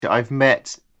I've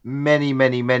met many,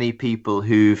 many, many people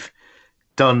who've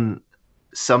done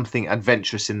something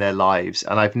adventurous in their lives,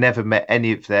 and I've never met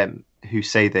any of them who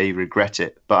say they regret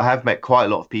it. But I have met quite a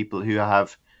lot of people who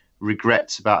have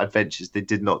regrets about adventures they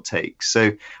did not take.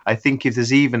 So I think if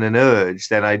there's even an urge,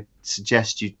 then I'd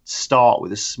suggest you start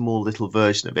with a small little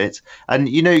version of it. And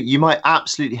you might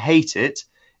absolutely hate it,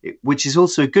 which is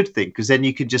also a good thing, because then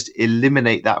you can just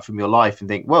eliminate that from your life and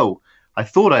think, whoa, I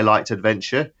thought I liked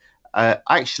adventure.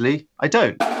 Actually, I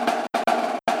don't.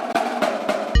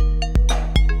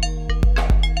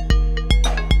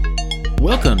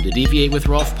 Welcome to Deviate with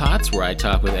Rolf Potts, where I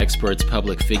talk with experts,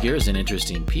 public figures, and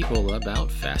interesting people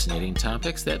about fascinating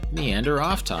topics that meander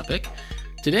off topic.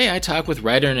 Today I talk with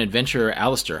writer and adventurer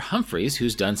Alastair Humphreys,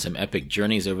 who's done some epic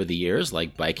journeys over the years,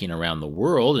 like biking around the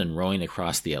world and rowing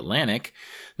across the Atlantic,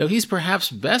 though he's perhaps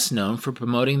best known for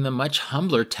promoting the much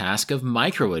humbler task of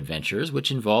micro-adventures, which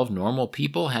involve normal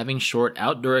people having short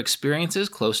outdoor experiences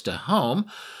close to home,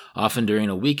 often during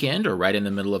a weekend or right in the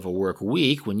middle of a work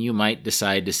week when you might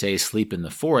decide to, say, sleep in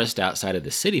the forest outside of the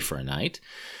city for a night.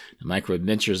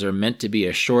 Micro-adventures are meant to be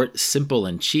a short, simple,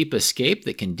 and cheap escape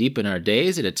that can deepen our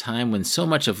days at a time when so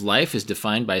much of life is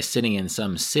defined by sitting in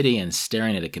some city and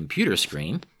staring at a computer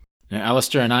screen. Now,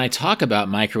 Alastair and I talk about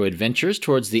micro-adventures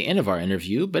towards the end of our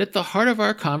interview, but at the heart of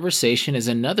our conversation is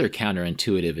another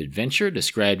counterintuitive adventure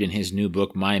described in his new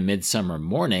book, My Midsummer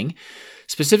Morning.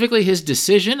 Specifically, his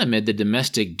decision, amid the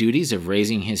domestic duties of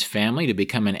raising his family, to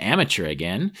become an amateur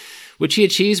again, which he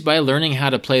achieves by learning how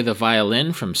to play the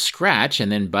violin from scratch and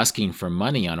then busking for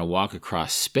money on a walk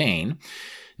across Spain.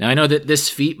 Now, I know that this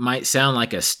feat might sound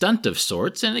like a stunt of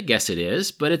sorts, and I guess it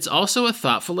is, but it's also a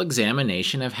thoughtful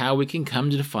examination of how we can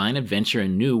come to define adventure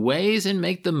in new ways and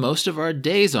make the most of our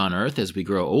days on Earth as we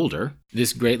grow older.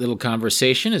 This great little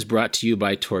conversation is brought to you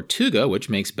by Tortuga, which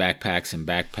makes backpacks and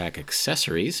backpack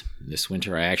accessories. This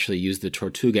winter, I actually used the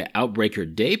Tortuga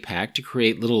Outbreaker Day Pack to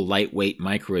create little lightweight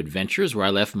micro-adventures where I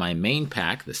left my main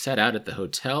pack, the set out at the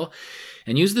hotel,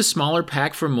 and used the smaller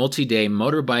pack for multi-day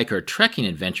motorbike or trekking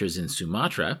adventures in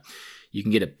Sumatra. You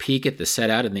can get a peek at the set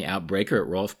out in the Outbreaker at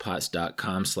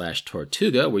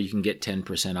rolfpotts.com/Tortuga, where you can get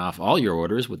 10% off all your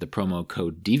orders with the promo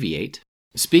code DEVIATE.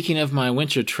 Speaking of my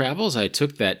winter travels, I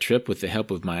took that trip with the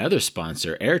help of my other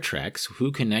sponsor, AirTrex, who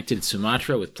connected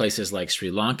Sumatra with places like Sri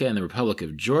Lanka and the Republic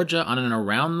of Georgia on an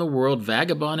around-the-world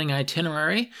vagabonding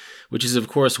itinerary, which is, of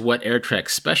course, what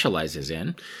AirTrex specializes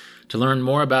in. To learn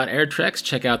more about AirTrex,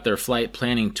 check out their flight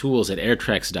planning tools at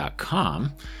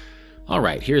airtrex.com. All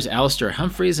right, here's Alastair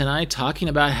Humphreys and I talking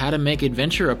about how to make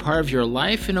adventure a part of your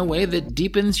life in a way that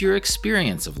deepens your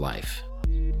experience of life.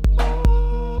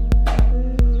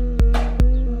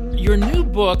 Your new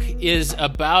book is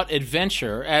about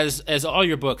adventure, as all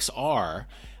your books are.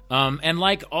 And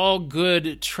like all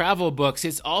good travel books,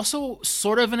 it's also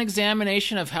sort of an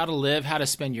examination of how to live, how to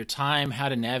spend your time, how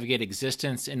to navigate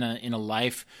existence in a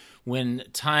life when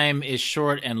time is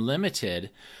short and limited.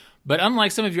 But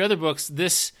unlike some of your other books,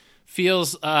 this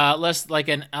feels less like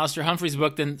an Alastair Humphreys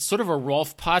book than sort of a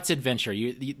Rolf Potts adventure.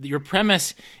 Your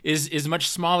premise is much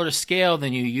smaller scale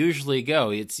than you usually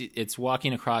go. It's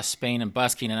walking across Spain and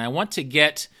busking, and I want to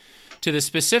get to the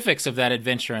specifics of that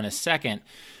adventure in a second.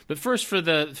 But first, for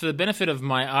the benefit of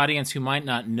my audience who might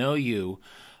not know you,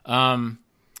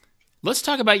 let's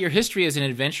talk about your history as an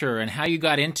adventurer and how you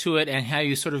got into it and how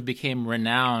you sort of became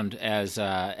renowned as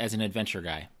an adventure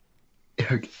guy.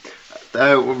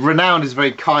 Renowned is a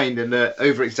very kind and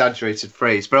over-exaggerated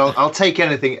phrase, but I'll take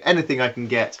anything I can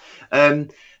get.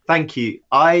 Thank you.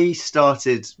 I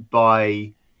started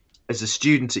as a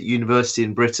student at university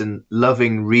in Britain,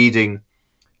 loving reading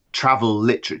travel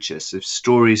literature, so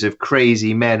stories of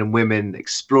crazy men and women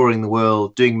exploring the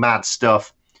world, doing mad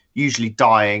stuff, usually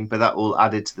dying, but that all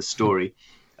added to the story.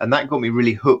 And that got me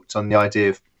really hooked on the idea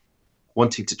of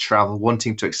wanting to travel,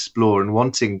 wanting to explore, and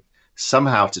wanting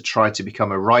somehow to try to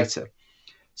become a writer.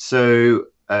 So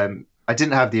I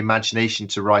didn't have the imagination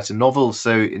to write a novel,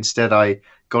 so instead I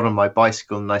got on my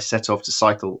bicycle and I set off to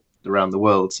cycle around the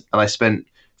world. And I spent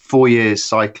 4 years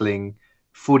cycling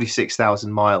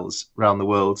 46,000 miles around the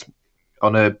world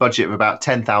on a budget of about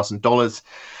 $10,000.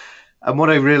 And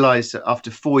what I realized after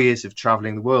 4 years of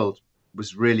traveling the world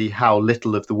was really how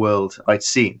little of the world I'd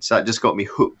seen. So that just got me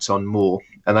hooked on more.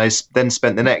 And I then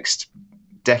spent the next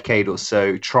decade or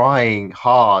so trying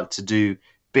hard to do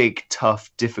big,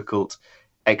 tough, difficult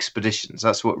expeditions.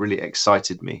 That's what really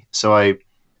excited me. So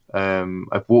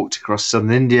I've walked across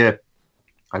southern India.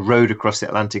 I rode across the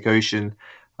Atlantic Ocean.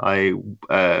 I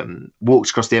walked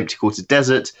across the empty quarter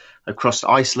desert. I crossed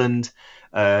Iceland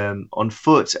on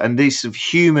foot. And these sort of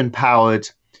human-powered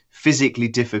physically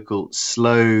difficult,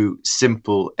 slow,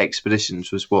 simple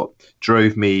expeditions was what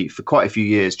drove me for quite a few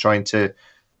years, trying to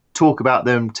talk about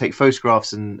them, take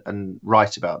photographs, and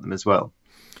write about them as well.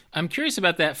 I'm curious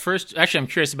about that first. Actually, I'm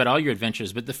curious about all your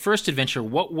adventures, but the first adventure,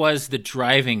 what was the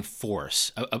driving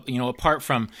force? Apart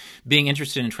from being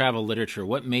interested in travel literature,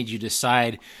 what made you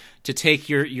decide to take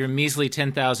your measly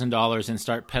 $10,000 and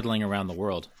start pedaling around the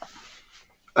world?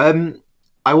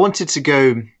 I wanted to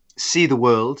go see the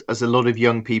world, as a lot of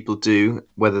young people do,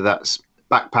 whether that's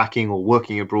backpacking or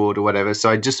working abroad or whatever. So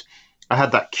I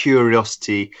had that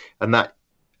curiosity and that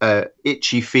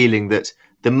itchy feeling that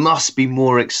there must be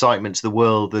more excitement to the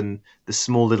world than the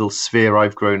small little sphere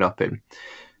I've grown up in.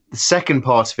 The second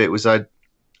part of it was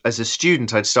as a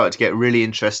student, I'd started to get really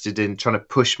interested in trying to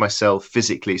push myself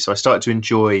physically. So I started to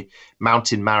enjoy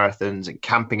mountain marathons and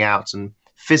camping out and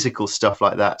physical stuff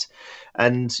like that.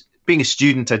 And being a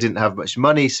student, I didn't have much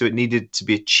money, so it needed to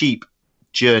be a cheap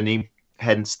journey,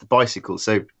 hence the bicycle.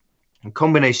 So a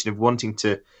combination of wanting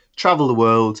to travel the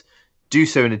world, do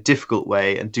so in a difficult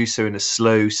way, and do so in a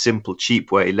slow, simple,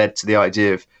 cheap way led to the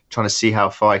idea of trying to see how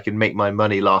far I can make my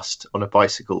money last on a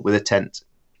bicycle with a tent.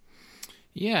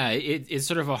 Yeah, it's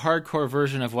sort of a hardcore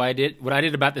version of what I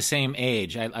did about the same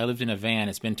age. I lived in a van.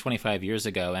 It's been 25 years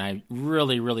ago, and I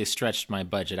really, really stretched my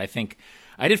budget. I think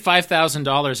I did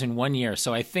 $5,000 in 1 year,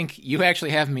 so I think you actually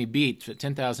have me beat.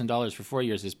 $10,000 for 4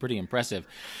 years is pretty impressive.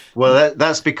 Well,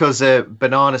 that's because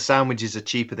banana sandwiches are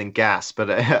cheaper than gas. But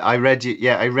I read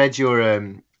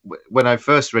your when I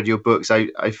first read your books,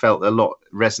 I felt a lot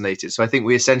resonated. So I think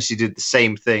we essentially did the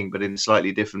same thing, but in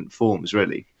slightly different forms,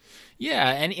 really.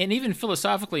 Yeah, and even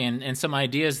philosophically, and some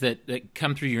ideas that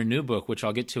come through your new book, which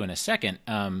I'll get to in a second,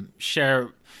 share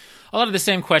a lot of the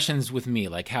same questions with me,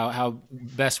 like how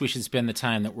best we should spend the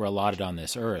time that we're allotted on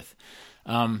this earth.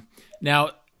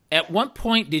 Now, at what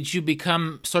point did you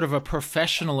become sort of a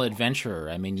professional adventurer?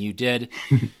 I mean,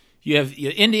 you have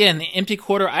India and the Empty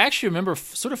Quarter. I actually remember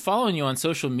sort of following you on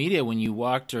social media when you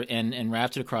walked and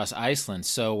rafted across Iceland.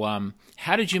 So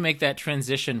how did you make that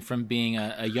transition from being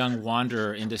a young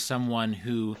wanderer into someone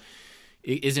who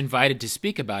is invited to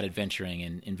speak about adventuring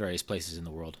in various places in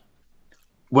the world?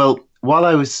 Well, while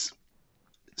I was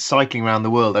cycling around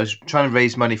the world, I was trying to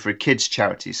raise money for a kids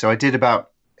charity. So I did about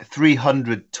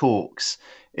 300 talks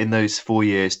in those 4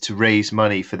 years to raise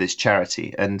money for this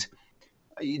charity. And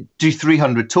you do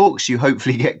 300 talks, you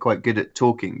hopefully get quite good at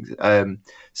talking.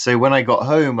 So when I got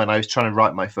home and I was trying to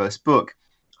write my first book,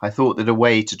 I thought that a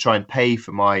way to try and pay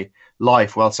for my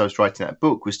life whilst I was writing that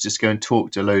book was just go and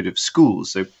talk to a load of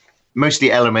schools. So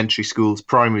mostly elementary schools,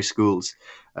 primary schools.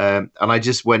 And I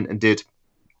just went and did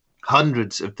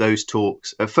hundreds of those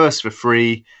talks, at first for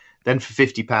free, then for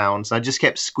 £50. I just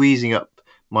kept squeezing up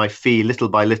my fee little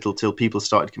by little till people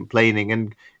started complaining.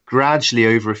 And gradually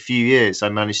over a few years, I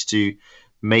managed to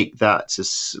make that a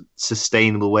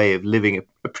sustainable way of living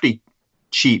a pretty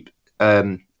cheap,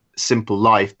 simple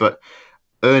life, but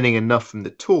earning enough from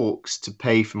the talks to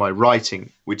pay for my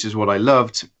writing, which is what I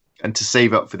loved, and to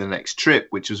save up for the next trip,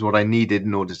 which was what I needed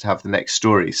in order to have the next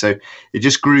story. So it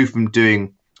just grew from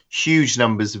doing huge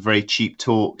numbers of very cheap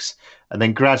talks and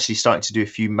then gradually starting to do a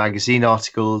few magazine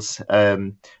articles.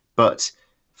 But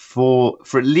for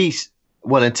at least,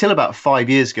 well, until about 5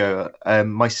 years ago,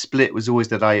 my split was always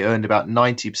that I earned about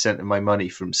 90% of my money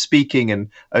from speaking and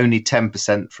only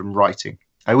 10% from writing.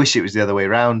 I wish it was the other way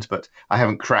around, but I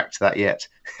haven't cracked that yet.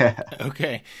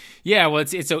 Okay. Yeah, well,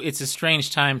 it's a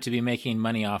strange time to be making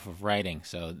money off of writing.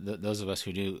 So those of us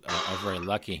who do are very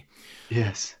lucky.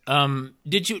 Yes.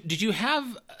 Did you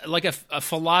have like a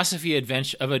philosophy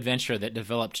of adventure that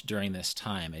developed during this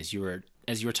time as you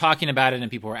were talking about it and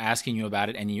people were asking you about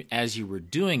it, and as you were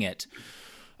doing it?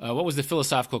 What was the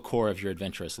philosophical core of your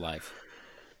adventurous life?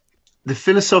 The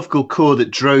philosophical core that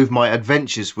drove my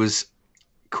adventures was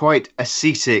quite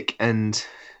ascetic and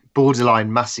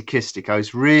borderline masochistic. I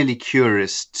was really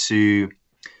curious to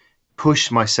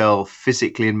push myself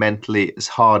physically and mentally as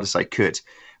hard as I could.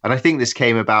 And I think this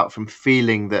came about from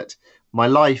feeling that my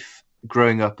life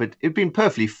growing up, it'd been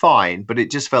perfectly fine, but it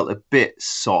just felt a bit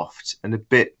soft and a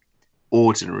bit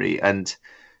ordinary and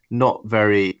not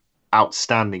very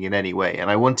outstanding in any way.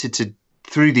 And I wanted to,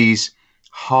 through these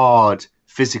hard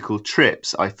physical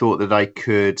trips, I thought that I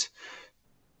could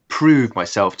prove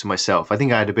myself to myself. I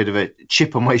think I had a bit of a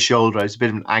chip on my shoulder. I was a bit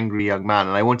of an angry young man,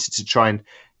 and I wanted to try and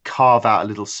carve out a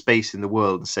little space in the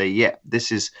world and say, yeah,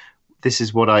 this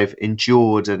is what I've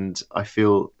endured, and I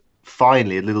feel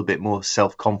finally a little bit more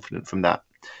self-confident from that.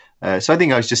 So I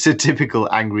think I was just a typical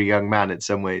angry young man in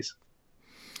some ways.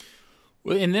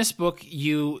 Well, in this book,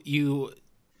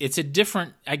 it's a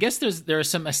different, I guess there are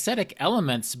some ascetic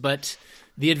elements, but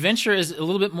The adventure is a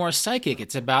little bit more psychic.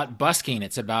 It's about busking.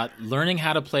 It's about learning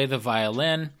how to play the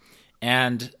violin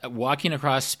and walking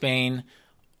across Spain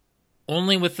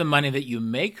only with the money that you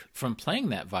make from playing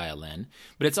that violin.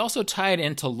 But it's also tied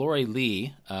into Laurie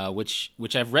Lee,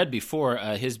 which I've read before.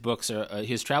 His books,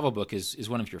 his travel book is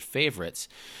one of your favorites.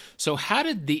 So how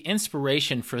did the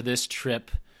inspiration for this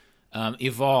trip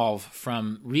evolve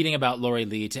from reading about Laurie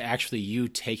Lee to actually you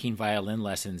taking violin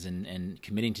lessons and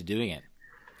committing to doing it?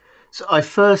 So I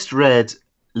first read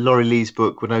Laurie Lee's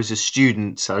book when I was a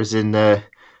student. I was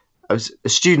a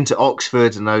student at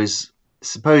Oxford, and I was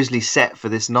supposedly set for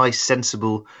this nice,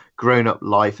 sensible, grown-up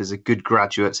life as a good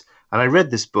graduate. And I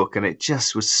read this book, and it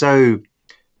just was so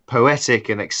poetic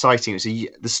and exciting. The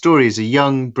story is a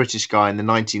young British guy in the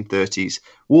 1930s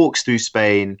walks through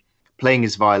Spain, playing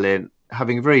his violin,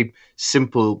 having very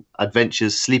simple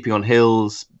adventures, sleeping on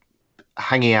hills,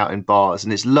 hanging out in bars,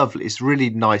 and it's lovely. It's really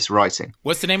nice writing.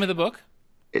 What's the name of the book?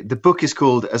 The book is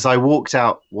called "As I Walked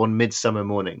Out One Midsummer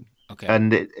Morning." Okay,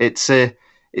 and it's a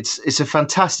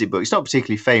fantastic book. It's not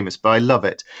particularly famous, but I love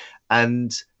it.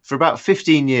 And for about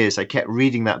 15 years, I kept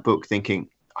reading that book, thinking,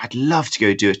 I'd love to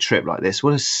go do a trip like this.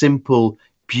 What a simple,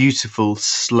 beautiful,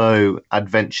 slow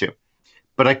adventure.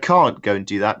 But I can't go and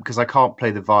do that because I can't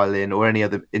play the violin or any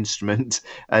other instrument.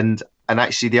 And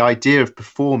actually, the idea of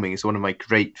performing is one of my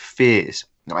great fears.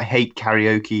 I hate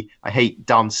karaoke. I hate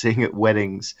dancing at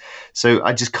weddings. So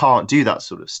I just can't do that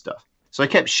sort of stuff. So I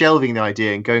kept shelving the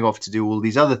idea and going off to do all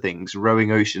these other things,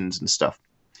 rowing oceans and stuff.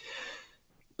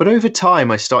 But over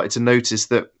time, I started to notice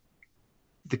that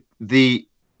the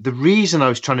reason I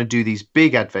was trying to do these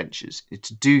big adventures is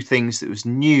to do things that was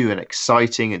new and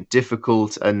exciting and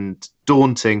difficult and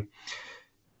daunting.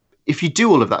 If you do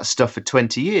all of that stuff for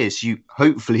 20 years, you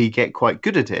hopefully get quite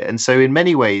good at it. And so in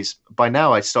many ways, by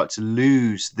now, I'd start to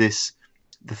lose the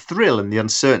thrill and the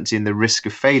uncertainty and the risk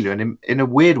of failure. And in a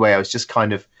weird way, I was just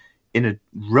kind of in a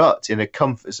rut, in a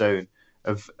comfort zone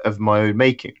of my own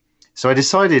making. So I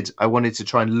decided I wanted to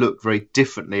try and look very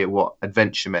differently at what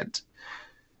adventure meant.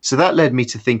 So that led me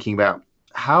to thinking about,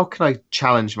 how can I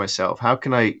challenge myself? How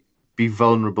can I be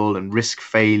vulnerable and risk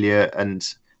failure and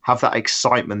have that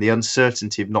excitement, the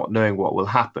uncertainty of not knowing what will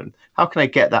happen? How can I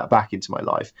get that back into my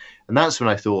life? And that's when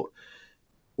I thought,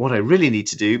 what I really need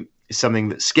to do is something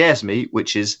that scares me,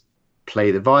 which is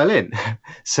play the violin.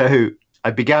 So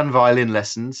I began violin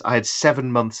lessons. I had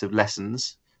 7 months of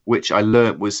lessons, which I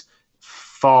learnt was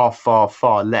far, far,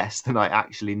 far less than I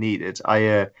actually needed.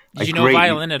 Did you know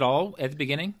violin at all at the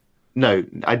beginning? No,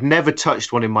 I'd never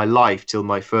touched one in my life till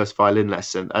my first violin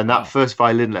lesson. And that first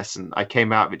violin lesson, I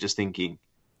came out of it just thinking,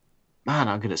 man,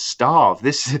 I'm going to starve.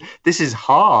 This is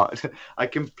hard. I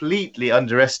completely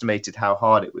underestimated how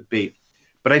hard it would be.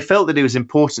 But I felt that it was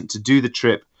important to do the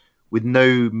trip with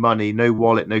no money, no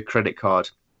wallet, no credit card,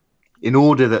 in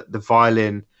order that the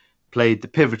violin played the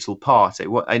pivotal part.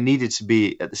 I needed to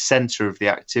be at the center of the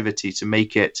activity to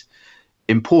make it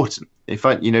important. If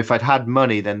I'd had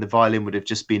money, then the violin would have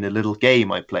just been a little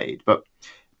game I played. But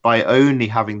by only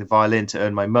having the violin to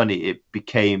earn my money, it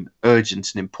became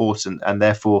urgent and important, and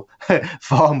therefore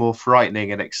far more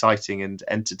frightening and exciting and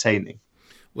entertaining.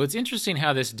 Well, it's interesting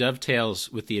how this dovetails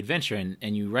with the adventure,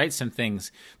 and you write some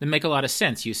things that make a lot of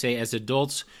sense. You say, as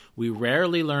adults, we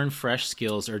rarely learn fresh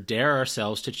skills or dare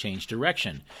ourselves to change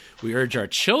direction. We urge our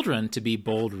children to be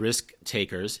bold risk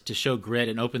takers, to show grit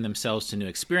and open themselves to new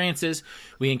experiences.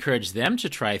 We encourage them to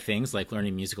try things like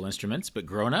learning musical instruments, but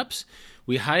grown-ups,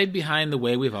 we hide behind the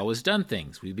way we've always done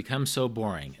things. We become so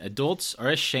boring. Adults are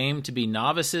ashamed to be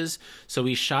novices, so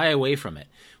we shy away from it.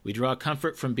 We draw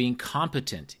comfort from being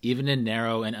competent, even in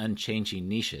narrow and unchanging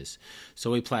niches.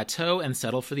 So we plateau and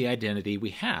settle for the identity we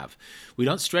have. We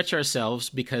don't stretch ourselves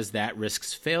because that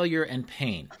risks failure and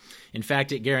pain. In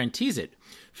fact, it guarantees it.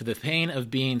 For the pain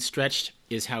of being stretched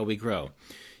is how we grow.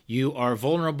 You are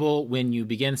vulnerable when you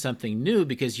begin something new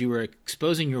because you are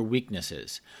exposing your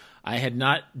weaknesses. I had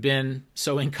not been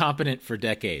so incompetent for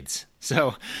decades.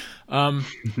 So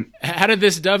how did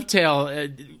this dovetail?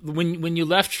 When you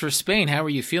left for Spain, how were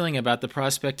you feeling about the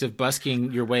prospect of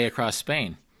busking your way across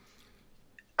Spain?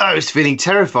 I was feeling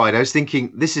terrified. I was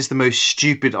thinking, this is the most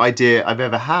stupid idea I've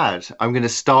ever had. I'm going to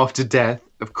starve to death.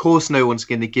 Of course, no one's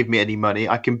going to give me any money.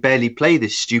 I can barely play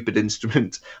this stupid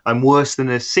instrument. I'm worse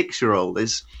than a 6-year-old.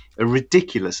 It's a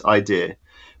ridiculous idea.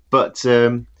 But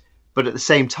at the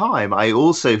same time, I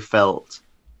also felt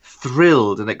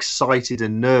thrilled and excited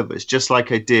and nervous, just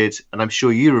like I did, and I'm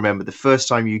sure you remember, the first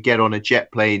time you get on a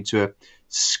jet plane to a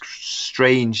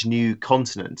strange new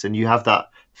continent and you have that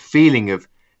feeling of,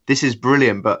 this is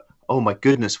brilliant, but oh my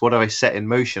goodness, what have I set in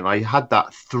motion? I had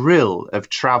that thrill of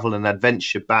travel and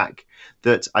adventure back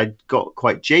that I got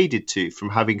quite jaded to from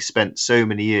having spent so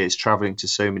many years traveling to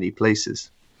so many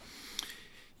places.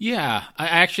 Yeah, I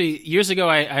actually, years ago,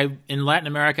 I in Latin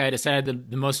America, I decided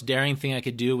the most daring thing I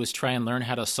could do was try and learn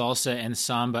how to salsa and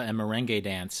samba and merengue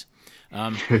dance.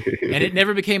 And it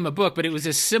never became a book, but it was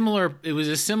a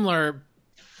similar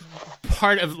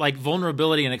part of like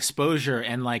vulnerability and exposure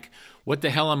and like, what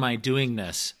the hell am I doing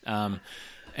this?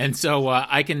 And so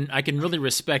I can really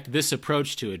respect this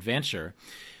approach to adventure.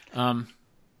 And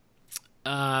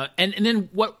then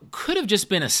what could have just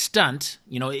been a stunt,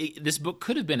 this book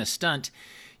could have been a stunt,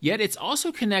 yet it's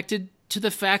also connected to the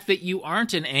fact that you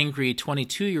aren't an angry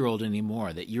 22-year-old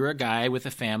anymore, that you're a guy with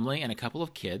a family and a couple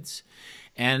of kids,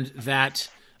 and that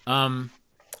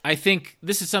I think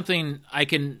this is something I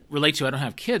can relate to. I don't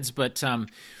have kids, but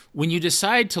when you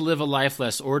decide to live a life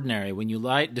less ordinary, when you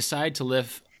decide to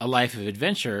live a life of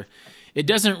adventure, it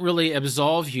doesn't really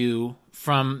absolve you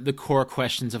from the core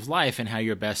questions of life and how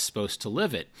you're best supposed to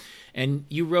live it. And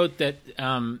you wrote that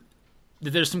that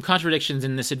there's some contradictions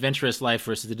in this adventurous life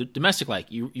versus the domestic life.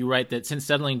 You write that since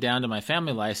settling down to my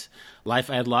family life, I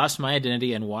had lost my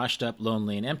identity and washed up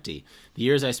lonely and empty. The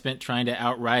years I spent trying to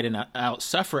outride and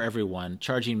outsuffer everyone,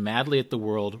 charging madly at the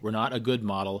world, were not a good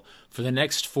model for the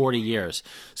next 40 years.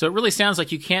 So it really sounds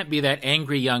like you can't be that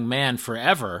angry young man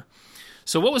forever.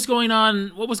 So what was going on?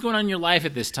 What was going on in your life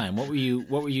at this time? What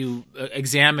were you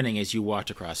examining as you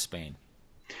walked across Spain?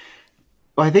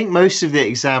 I think most of the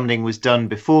examining was done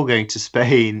before going to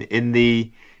Spain in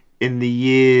the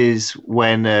years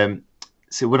when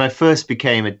when I first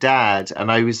became a dad,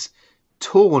 and I was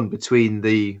torn between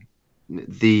the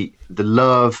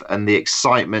love and the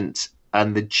excitement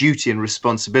and the duty and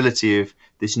responsibility of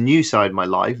this new side of my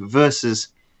life versus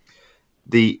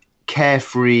the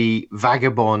carefree,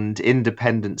 vagabond,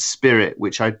 independent spirit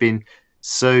which I'd been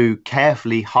so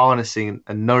carefully harnessing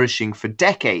and nourishing for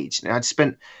decades. I'd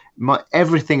spent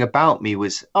everything about me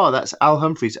was, oh, that's Al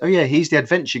Humphreys. Oh yeah, he's the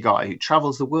adventure guy who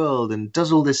travels the world and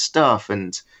does all this stuff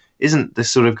and isn't the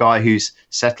sort of guy who's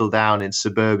settled down in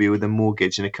suburbia with a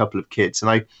mortgage and a couple of kids.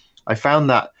 And I found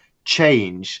that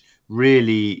change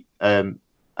really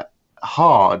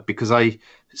hard because I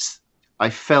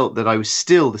felt that I was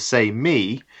still the same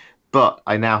me, but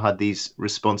I now had these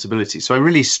responsibilities. So I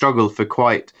really struggled for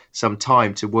quite some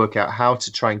time to work out how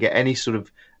to try and get any sort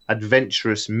of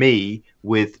adventurous me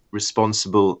with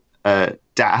responsible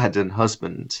dad and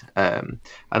husband. And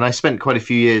I spent quite a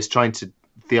few years trying to,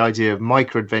 the idea of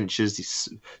micro adventures, these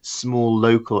small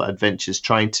local adventures,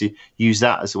 trying to use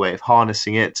that as a way of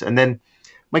harnessing it. And then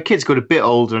my kids got a bit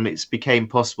older and it became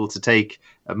possible to take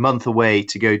a month away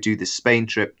to go do this Spain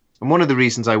trip. And one of the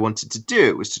reasons I wanted to do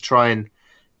it was to try and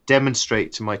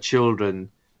demonstrate to my children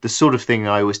the sort of thing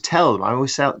I always tell them. I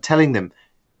always telling them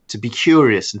to be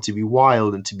curious and to be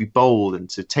wild and to be bold and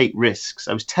to take risks.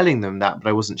 I was telling them that, but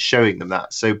I wasn't showing them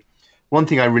that. So one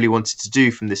thing I really wanted to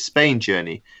do from this Spain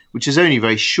journey, which is only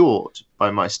very short by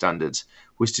my standards,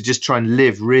 was to just try and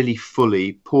live really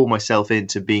fully, pour myself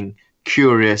into being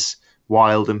curious,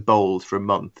 wild and bold for a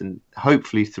month. And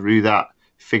hopefully through that,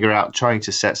 figure out trying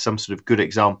to set some sort of good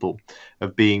example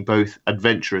of being both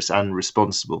adventurous and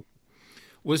responsible.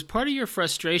 Was part of your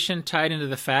frustration tied into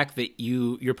the fact that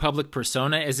your public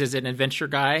persona is as an adventure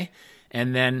guy,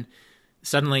 and then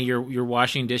suddenly you're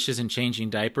washing dishes and changing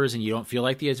diapers and you don't feel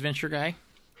like the adventure guy?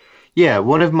 Yeah,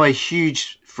 one of my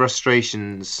huge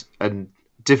frustrations and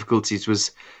difficulties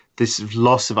was this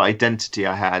loss of identity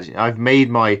I had. I've made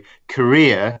my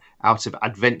career out of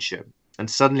adventure, and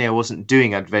suddenly I wasn't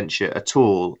doing adventure at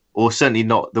all, or certainly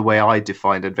not the way I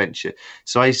defined adventure.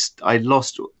 So I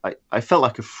felt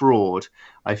like a fraud.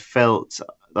 I felt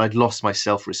I'd lost my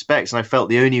self-respect, and I felt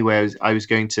the only way I was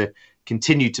going to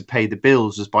continue to pay the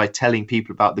bills was by telling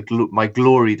people about my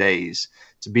glory days,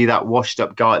 to be that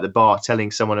washed-up guy at the bar telling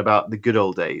someone about the good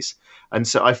old days. And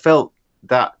so I felt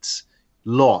that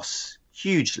loss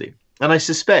hugely. And I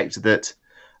suspect that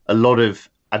a lot of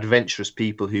adventurous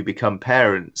people who become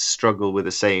parents struggle with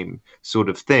the same sort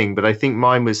of thing. But I think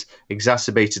mine was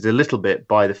exacerbated a little bit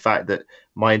by the fact that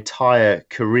my entire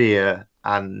career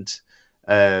and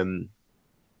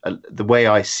the way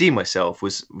I see myself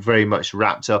was very much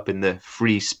wrapped up in the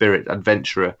free spirit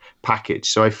adventurer package.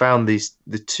 So I found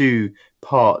the two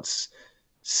parts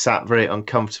sat very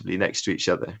uncomfortably next to each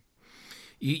other.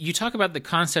 You talk about the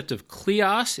concept of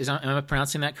kleos. Am I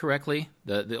pronouncing that correctly?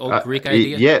 The old Greek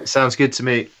idea? Yeah, sounds good to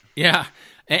me. Yeah.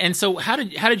 And so how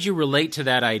did you relate to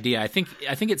that idea? I think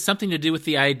it's something to do with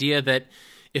the idea that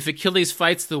if Achilles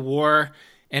fights the war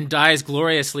and dies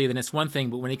gloriously, then it's one thing.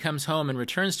 But when he comes home and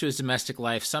returns to his domestic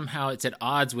life, somehow it's at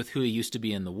odds with who he used to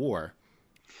be in the war.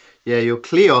 Yeah, your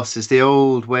kleos is the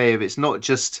old way of it's not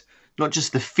just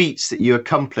the feats that you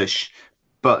accomplish,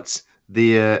 but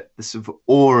the sort of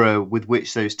aura with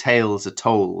which those tales are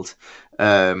told.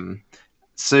 Um,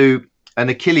 so, and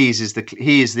Achilles is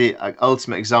the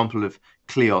ultimate example of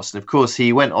kleos, and of course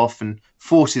he went off and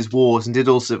fought his wars and did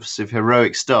all sorts of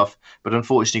heroic stuff, but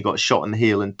unfortunately got shot in the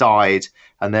heel and died,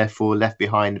 and therefore left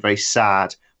behind a very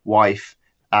sad wife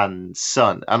and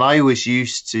son. And I always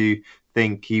used to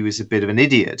think he was a bit of an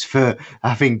idiot for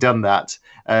having done that.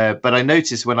 But I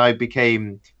noticed when I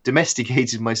became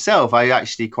domesticated myself, I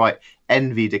actually quite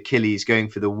envied Achilles going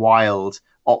for the wild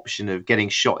option of getting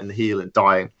shot in the heel and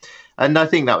dying. And I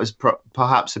think that was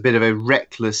perhaps a bit of a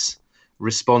reckless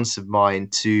response of mine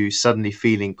to suddenly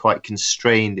feeling quite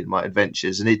constrained in my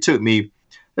adventures. And it took me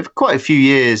quite a few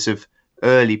years of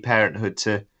early parenthood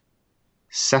to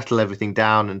settle everything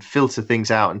down and filter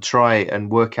things out and try and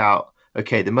work out,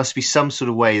 okay, there must be some sort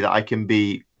of way that I can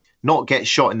be not get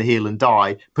shot in the heel and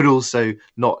die, but also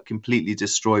not completely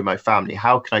destroy my family.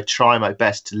 How can I try my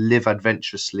best to live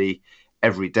adventurously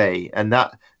every day? And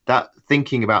that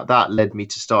thinking about that led me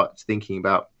to start thinking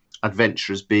about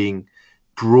adventure as being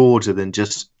broader than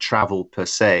just travel per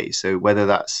se. So whether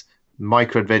that's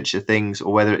micro adventure things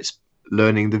or whether it's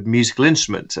learning the musical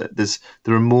instrument,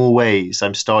 there are more ways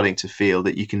I'm starting to feel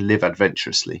that you can live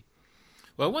adventurously.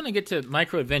 Well, I want to get to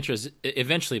micro adventures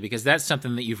eventually, because that's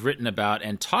something that you've written about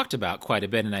and talked about quite a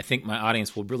bit, and I think my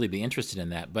audience will really be interested in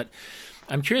that. But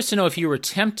I'm curious to know if you were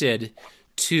tempted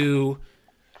to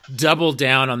double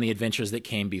down on the adventures that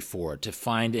came before, to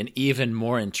find an even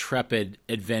more intrepid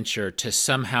adventure, to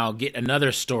somehow get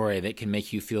another story that can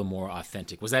make you feel more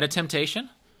authentic. Was that a temptation?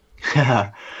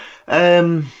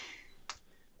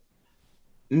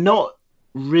 Not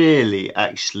really,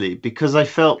 actually, because I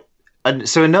felt, and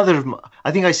so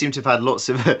I think I seem to have had lots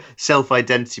of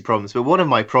self-identity problems, but one of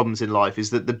my problems in life is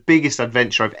that the biggest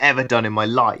adventure I've ever done in my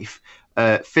life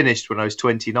finished when I was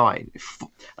 29.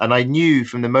 And I knew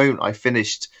from the moment I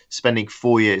finished spending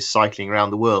 4 years cycling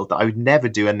around the world that I would never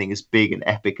do anything as big and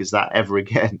epic as that ever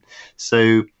again.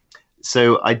 So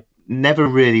I never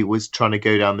really was trying to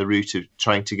go down the route of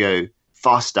trying to go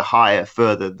faster, higher,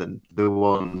 further than the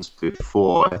ones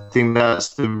before. I think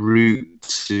that's the route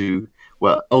to,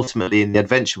 well, ultimately in the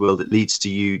adventure world, it leads to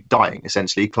you dying,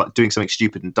 essentially, doing something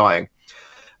stupid and dying.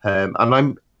 And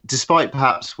I'm, despite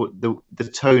perhaps what the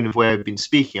tone of where I've been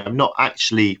speaking, I'm not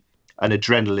actually an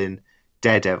adrenaline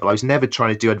daredevil. I was never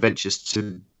trying to do adventures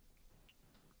to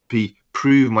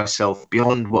prove myself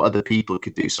beyond what other people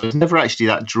could do. So I was never actually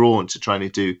that drawn to trying to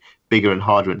do bigger and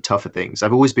harder and tougher things.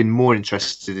 I've always been more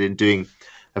interested in doing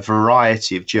a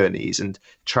variety of journeys and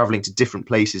traveling to different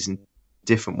places in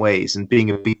different ways and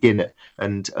being a beginner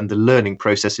and the learning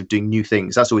process of doing new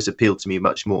things. That's always appealed to me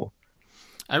much more.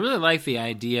 I really like the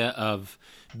idea of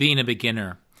being a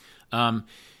beginner.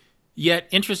 Yet,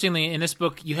 interestingly, in this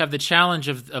book, you have the challenge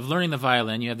of learning the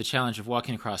violin, you have the challenge of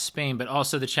walking across Spain, but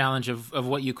also the challenge of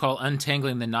what you call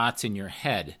untangling the knots in your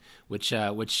head,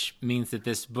 which means that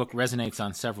this book resonates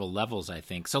on several levels, I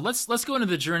think. So let's go into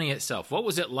the journey itself. What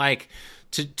was it like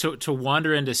to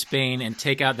wander into Spain and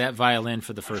take out that violin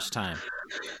for the first time?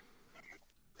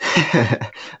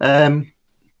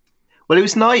 Well, it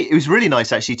was nice. It was really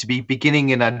nice, actually, to be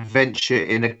beginning an adventure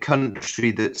in a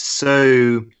country that's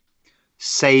so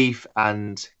safe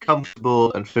and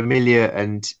comfortable and familiar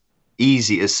and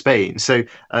easy as Spain. So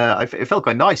it felt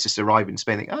quite nice just to arrive in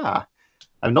Spain and think,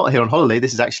 I'm not here on holiday.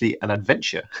 This is actually an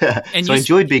adventure. And so I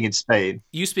enjoyed being in Spain.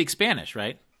 You speak Spanish,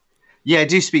 right? Yeah, I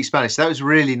do speak Spanish. So that was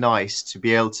really nice to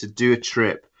be able to do a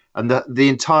trip. And the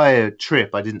entire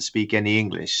trip, I didn't speak any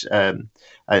English.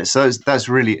 So that's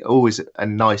really always a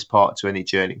nice part to any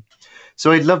journey.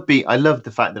 So I loved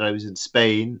the fact that I was in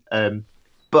Spain.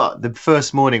 But the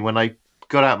first morning when I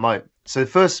got out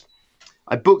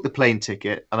I booked the plane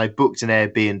ticket and I booked an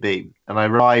Airbnb and I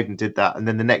arrived and did that. And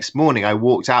then the next morning I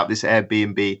walked out this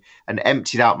Airbnb and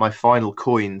emptied out my final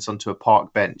coins onto a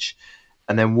park bench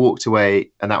and then walked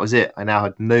away. And that was it. I now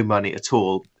had no money at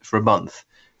all for a month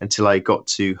until I got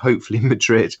to hopefully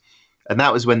Madrid. And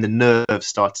that was when the nerves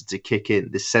started to kick in,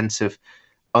 this sense of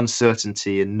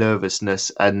uncertainty and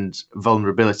nervousness and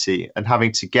vulnerability, and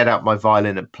having to get out my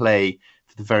violin and play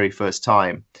for the very first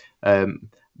time.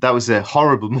 That was a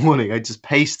horrible morning. I just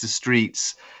paced the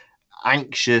streets,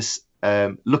 anxious,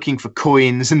 looking for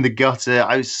coins in the gutter.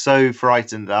 I was so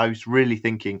frightened. I was really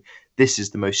thinking, this is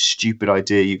the most stupid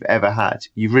idea you've ever had.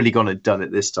 You've really gone and done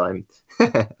it this time.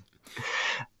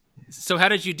 So how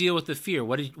did you deal with the fear?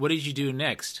 What did you do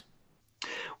next?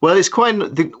 Well,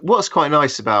 what's quite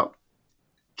nice about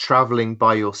traveling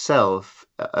by yourself,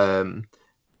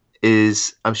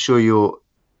 is, I'm sure you'll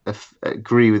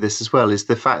agree with this as well, is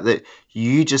the fact that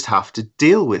you just have to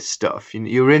deal with stuff.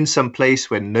 You're in some place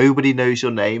where nobody knows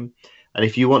your name, and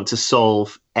if you want to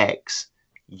solve X,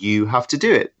 you have to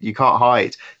do it. You can't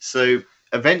hide. So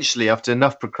eventually, after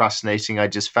enough procrastinating, I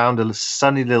just found a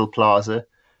sunny little plaza,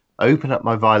 opened up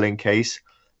my violin case,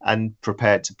 and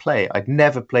prepared to play. I'd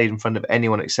never played in front of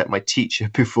anyone except my teacher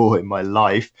before in my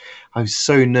life. I was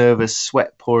so nervous,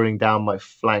 sweat pouring down my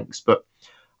flanks, but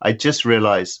I just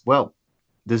realized, well,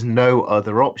 there's no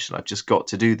other option. I've just got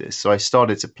to do this. So I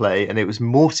started to play, and it was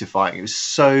mortifying. It was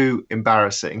so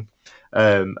embarrassing,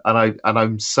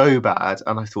 I'm so bad.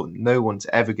 And I thought, no one's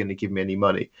ever going to give me any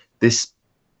money. This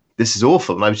is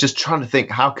awful. And I was just trying to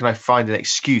think, how can I find an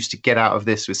excuse to get out of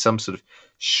this with some sort of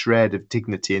shred of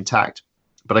dignity intact?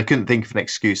 But I couldn't think of an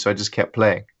excuse, so I just kept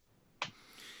playing.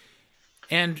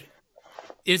 And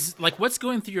is like, what's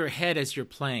going through your head as you're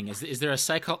playing? Is there a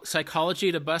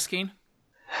psychology to busking?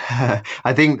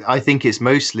 I think it's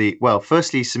mostly, well,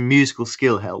 firstly, some musical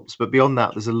skill helps, but beyond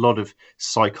that, there's a lot of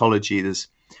psychology.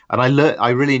 I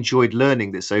really enjoyed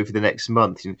learning this over the next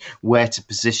month, where to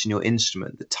position your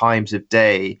instrument, the times of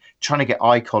day, trying to get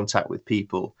eye contact with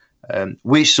people,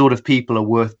 which sort of people are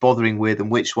worth bothering with,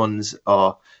 and which ones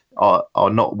are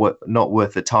not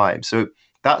worth the time. So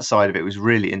that side of it was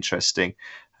really interesting,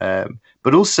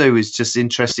 but also it's just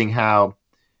interesting how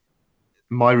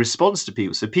my response to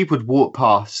people. So people would walk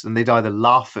past and they'd either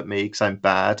laugh at me because I'm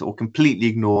bad, or completely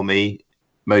ignore me,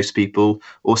 most people,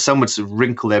 or some would sort of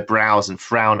wrinkle their brows and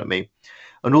frown at me.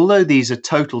 And although these are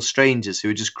total strangers who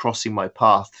are just crossing my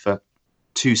path for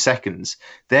 2 seconds,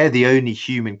 they're the only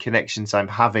human connections I'm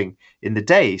having in the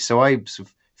day. So I'm sort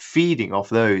of feeding off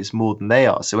those more than they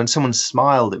are. So when someone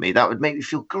smiled at me, that would make me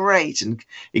feel great and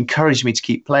encourage me to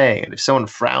keep playing. And if someone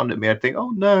frowned at me, I'd think, oh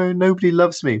no, nobody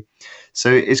loves me.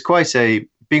 So it's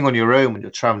being on your own when you're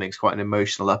traveling is quite an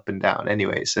emotional up and down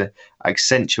anyway. It's a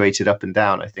accentuated up and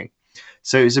down, I think.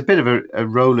 So it was a bit of a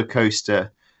roller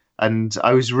coaster, and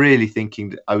I was really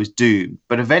thinking that I was doomed.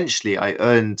 But eventually I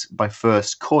earned my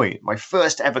first coin, my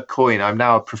first ever coin. I'm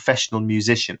now a professional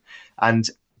musician. And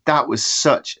that was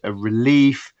such a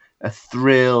relief, a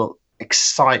thrill,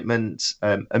 excitement,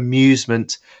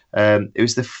 amusement. It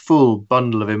was the full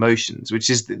bundle of emotions, which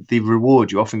is the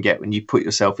reward you often get when you put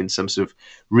yourself in some sort of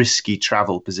risky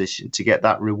travel position, to get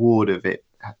that reward of it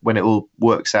when it all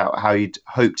works out how you'd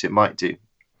hoped it might do.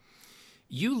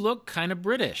 You look kind of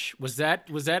British. Was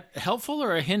that helpful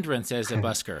or a hindrance as a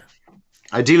busker?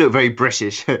 I do look very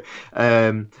British.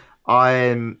 I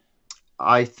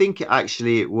think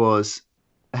actually it was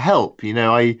a help.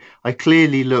 I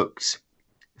clearly looked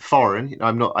foreign.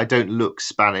 I don't look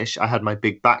Spanish. I had my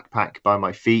big backpack by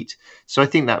my feet. So I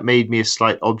think that made me a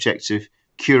slight object of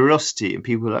curiosity, and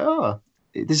people were like, oh,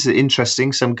 this is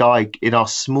interesting. Some guy in our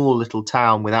small little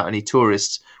town without any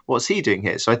tourists, what's he doing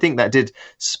here? So I think that did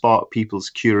spark people's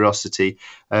curiosity.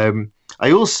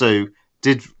 I also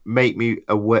did make me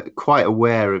quite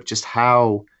aware of just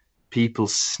how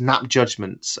people's snap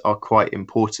judgments are quite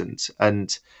important,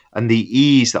 and the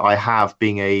ease that I have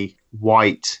being a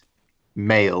white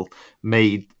male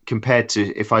made compared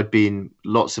to if I'd been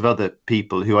lots of other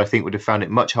people who I think would have found it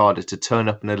much harder to turn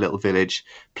up in a little village,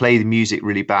 play the music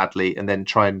really badly, and then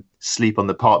try and sleep on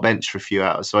the park bench for a few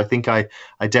hours. So I think I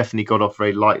definitely got off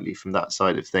very lightly from that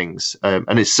side of things,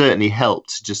 and it certainly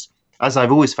helped. Just as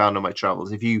I've always found on my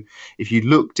travels, if you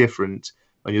look different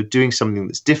and you're doing something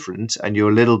that's different and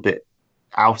you're a little bit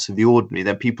out of the ordinary,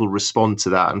 then people respond to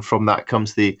that, and from that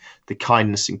comes the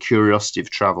kindness and curiosity of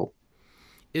travel.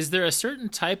 Is there a certain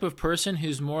type of person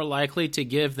who's more likely to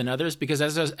give than others? Because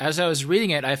as I was reading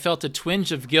it, I felt a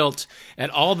twinge of guilt at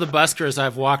all the buskers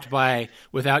I've walked by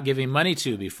without giving money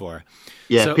to before.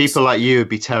 Yeah, people like you would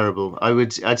be terrible.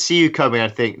 I'd see you coming,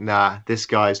 I'd think, nah, this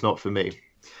guy's not for me.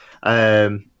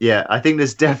 Yeah, I think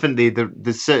there's definitely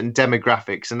the certain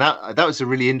demographics, and that was a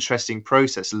really interesting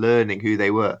process, learning who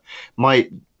they were. The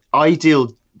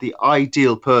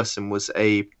ideal person was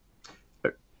a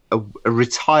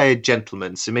retired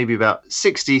gentleman, so maybe about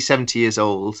 60, 70 years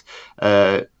old,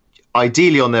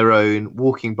 ideally on their own,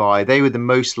 walking by. They were the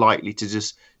most likely to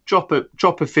just drop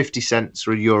a 50 cents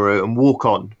or €1 and walk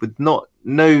on with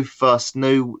no fuss,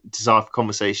 no desire for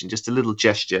conversation, just a little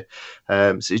gesture.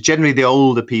 So generally the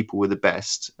older people were the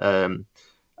best.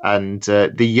 And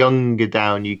the younger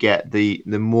down you get, the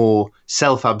more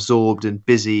self-absorbed and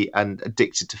busy and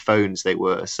addicted to phones they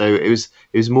were. So it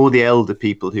was more the elder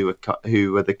people who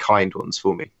were the kind ones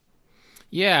for me.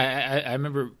 Yeah, I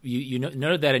remember you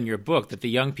noted that in your book that the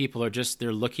young people are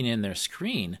they're looking in their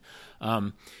screen.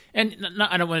 And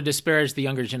I don't want to disparage the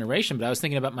younger generation, but I was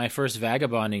thinking about my first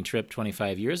vagabonding trip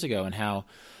 25 years ago and how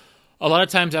a lot of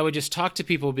times I would just talk to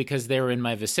people because they were in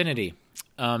my vicinity.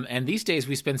 And these days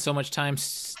we spend so much time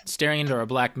staring into our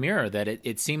black mirror that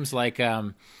it seems like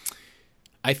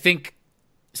I think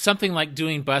something like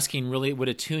doing busking really would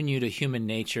attune you to human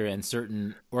nature and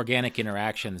certain organic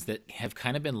interactions that have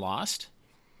kind of been lost.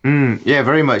 Yeah,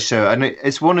 very much so. And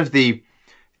it's one of the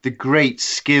great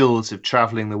skills of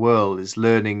traveling the world is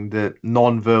learning the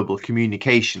non-verbal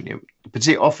communication,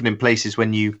 particularly often in places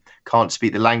when you can't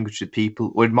speak the language with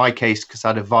people, or in my case, because I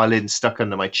had a violin stuck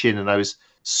under my chin and I was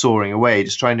soaring away,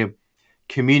 just trying to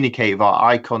communicate via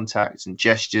eye contact and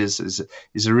gestures is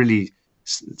a really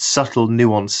subtle,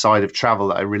 nuanced side of travel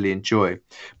that I really enjoy.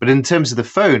 But in terms of the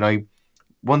phone,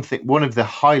 one of the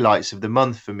highlights of the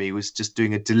month for me was just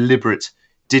doing a deliberate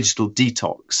digital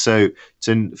detox. So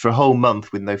for a whole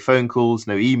month with no phone calls,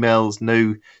 no emails,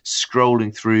 no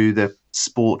scrolling through the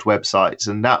sport websites,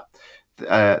 and that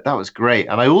was great.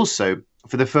 And I also,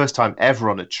 for the first time ever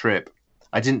on a trip,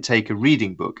 I didn't take a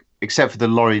reading book except for the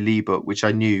Laurie Lee book, which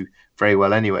I knew very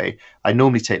well anyway. I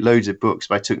normally take loads of books,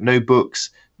 but I took no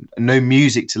books, no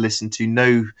music to listen to,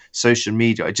 no social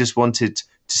media. I just wanted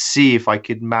to see if I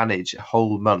could manage a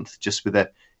whole month just with an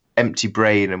empty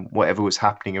brain and whatever was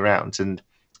happening around. And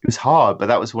it was hard, but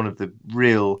that was one of the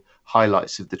real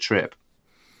highlights of the trip.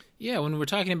 Yeah, when we're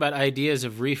talking about ideas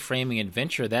of reframing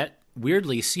adventure, that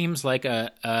weirdly seems like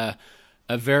a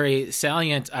very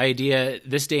salient idea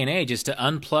this day and age, is to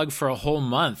unplug for a whole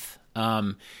month.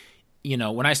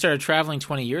 When I started traveling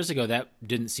 20 years ago, that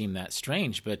didn't seem that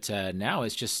strange, but now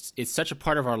it's such a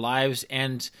part of our lives.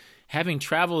 And having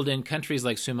traveled in countries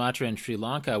like Sumatra and Sri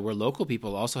Lanka, where local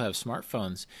people also have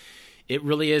smartphones, it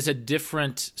really is a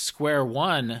different square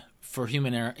one for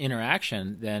human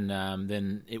interaction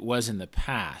than it was in the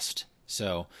past.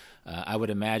 So I would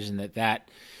imagine that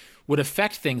would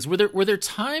affect things. Were there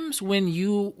times when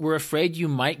you were afraid you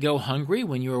might go hungry,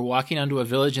 when you were walking onto a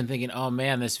village and thinking, "Oh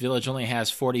man, this village only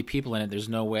has 40 people in it. There's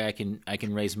no way I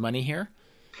can raise money here"?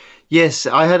 Yes,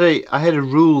 I had a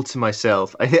rule to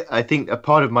myself. I think a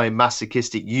part of my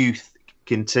masochistic youth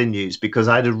continues because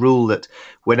I had a rule that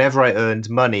whenever I earned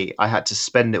money, I had to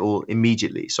spend it all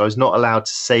immediately. So I was not allowed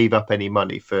to save up any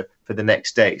money for the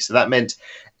next day. So that meant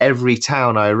every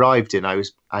town I arrived in, I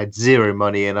had zero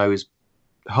money and I was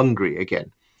hungry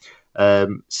again.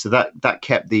 So that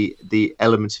kept the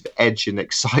element of edge and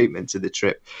excitement to the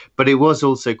trip. But it was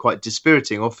also quite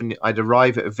dispiriting. Often I'd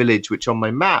arrive at a village which on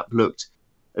my map looked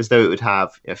as though it would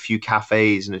have a few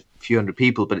cafes and a few hundred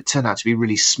people, but it turned out to be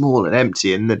really small and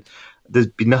empty, and then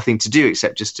there'd be nothing to do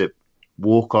except just to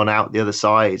walk on out the other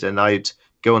side, and I'd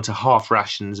go onto half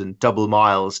rations and double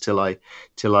miles till I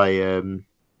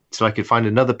could find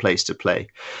another place to play.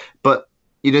 But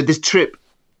this trip,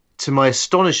 to my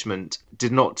astonishment,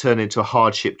 did not turn into a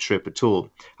hardship trip at all.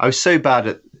 I was so bad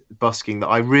at busking that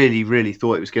I really, really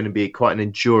thought it was going to be quite an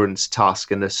endurance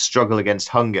task and a struggle against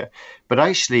hunger. But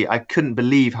actually, I couldn't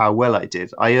believe how well I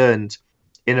did.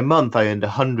 In a month, I earned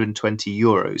 120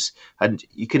 euros. And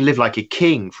you can live like a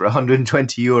king for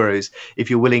 120 euros if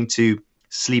you're willing to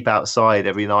sleep outside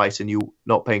every night and you're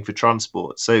not paying for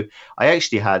transport. So I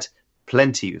actually had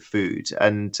plenty of food.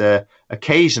 And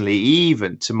occasionally,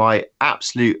 even to my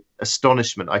absolute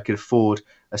astonishment, I could afford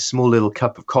a small little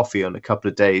cup of coffee on a couple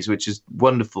of days, which is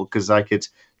wonderful because I could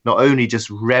not only just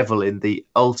revel in the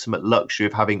ultimate luxury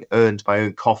of having earned my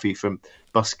own coffee from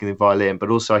busking the violin, but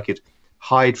also I could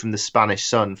hide from the Spanish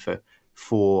sun for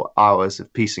 4 hours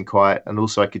of peace and quiet, and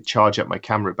also I could charge up my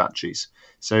camera batteries.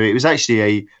 So it was actually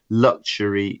a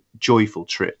luxury, joyful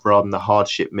trip rather than a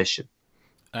hardship mission.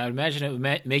 I would imagine it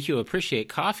would make you appreciate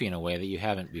coffee in a way that you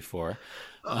haven't before.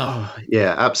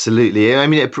 Yeah, absolutely. I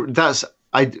mean,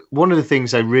 one of the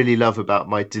things I really love about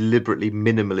my deliberately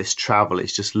minimalist travel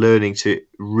is just learning to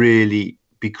really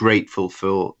be grateful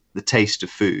for the taste of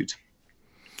food.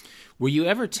 Were you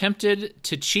ever tempted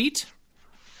to cheat?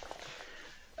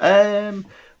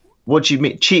 What do you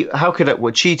mean cheat? How could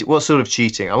I cheat? What sort of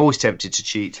cheating? I'm always tempted to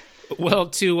cheat. Well,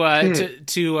 to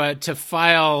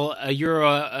file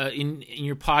 €1 in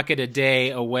your pocket a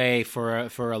day away for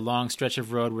a long stretch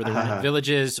of road where there weren't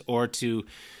villages, or to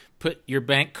put your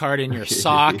bank card in your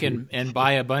sock and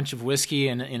buy a bunch of whiskey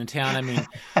in a town. I mean,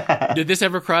 did this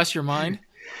ever cross your mind?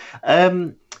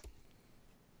 Not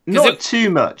too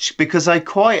much, because I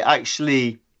quite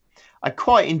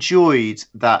enjoyed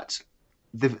that.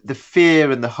 The fear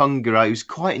and the hunger,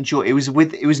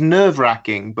 it was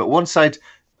nerve-wracking, but once I'd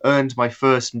earned my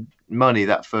first money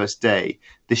that first day,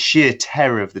 the sheer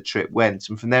terror of the trip went.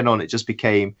 And from then on, it just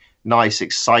became nice,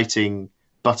 exciting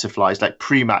butterflies, like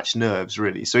pre-match nerves,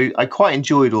 really. So I quite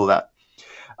enjoyed all that.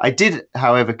 I did,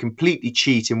 however, completely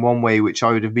cheat in one way, which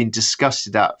I would have been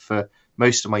disgusted at for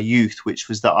most of my youth, which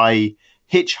was that I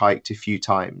hitchhiked a few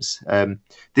times.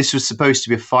 This was supposed to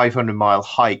be a 500-mile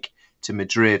hike to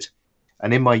Madrid.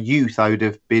 And in my youth, I would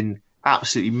have been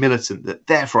absolutely militant that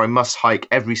therefore I must hike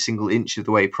every single inch of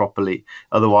the way properly.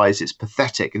 Otherwise, it's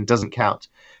pathetic and doesn't count.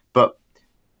 But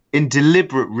in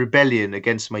deliberate rebellion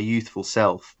against my youthful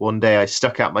self, one day I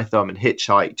stuck out my thumb and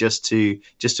hitchhiked just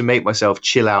to make myself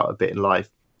chill out a bit in life.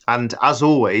 And as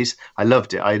always, I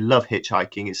loved it. I love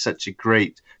hitchhiking. It's such a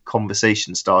great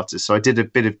conversation starter. So I did a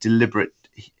bit of deliberate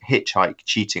hitchhike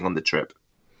cheating on the trip.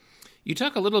 You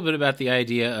talk a little bit about the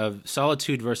idea of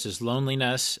solitude versus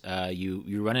loneliness.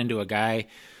 You run into a guy,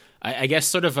 I guess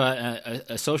sort of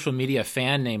a social media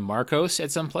fan named Marcos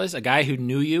at some place, a guy who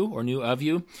knew you or knew of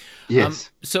you. Yes.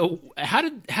 So how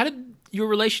did your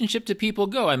relationship to people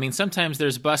go? I mean, sometimes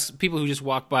there's people who just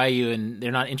walk by you and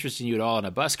they're not interested in you at all in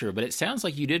a busker, but it sounds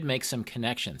like you did make some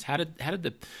connections. How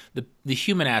did the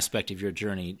human aspect of your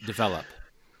journey develop?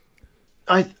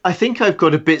 I think I've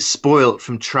got a bit spoilt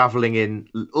from traveling in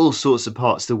all sorts of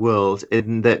parts of the world,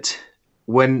 in that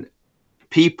when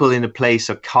people in a place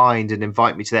are kind and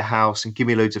invite me to their house and give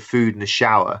me loads of food and a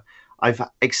shower, I've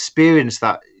experienced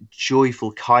that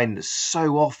joyful kindness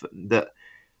so often that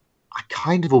I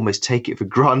kind of almost take it for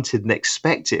granted and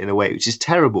expect it in a way, which is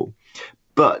terrible.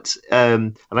 But,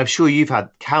 and I'm sure you've had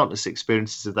countless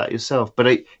experiences of that yourself, but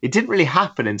it didn't really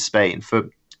happen in Spain for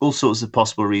all sorts of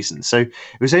possible reasons. So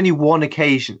it was only one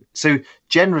occasion. So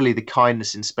generally the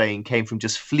kindness in Spain came from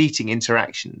just fleeting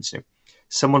interactions. You know,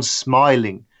 someone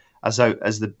smiling as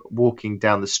they're walking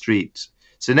down the street.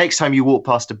 So next time you walk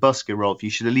past a busker, Rolf, you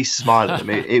should at least smile at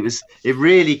them. It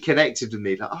really connected with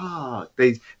me.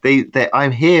 Like,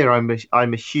 I'm here.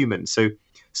 I'm a human. So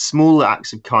small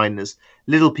acts of kindness,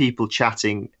 little people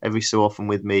chatting every so often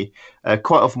with me.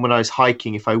 Quite often when I was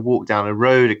hiking, if I walked down a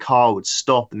road, a car would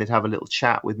stop and they'd have a little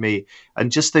chat with me.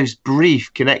 And just those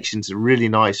brief connections are really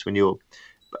nice when you're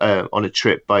on a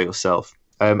trip by yourself.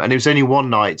 And it was only one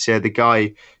night, the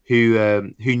guy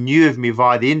who knew of me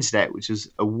via the internet, which was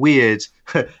a weird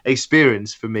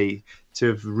experience for me to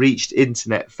have reached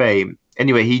internet fame.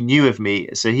 Anyway, he knew of me,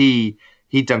 so he'd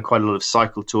done quite a lot of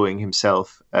cycle touring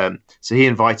himself. So he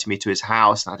invited me to his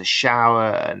house and had a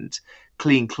shower and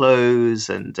clean clothes,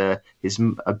 and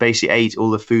basically ate all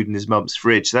the food in his mum's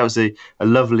fridge. So that was a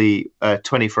lovely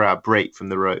 24-hour break from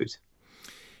the road.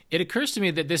 It occurs to me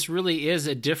that this really is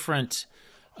a different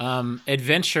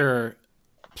adventure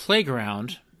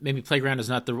playground. Maybe playground is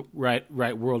not the right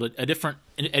word. A different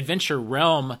adventure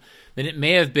realm than it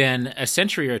may have been a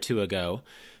century or two ago,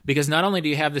 because not only do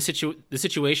you have the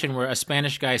situation where a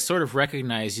Spanish guy sort of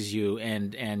recognizes you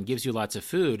and gives you lots of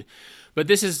food, but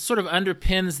this is sort of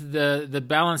underpins the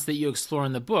balance that you explore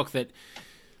in the book, that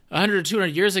 100 or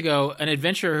 200 years ago, an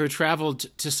adventurer who traveled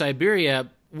to Siberia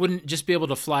wouldn't just be able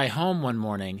to fly home one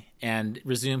morning and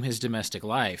resume his domestic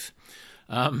life.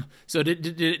 So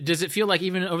does it feel like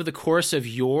even over the course of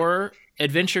your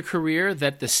adventure career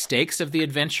that the stakes of the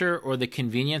adventure or the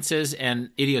conveniences and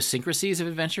idiosyncrasies of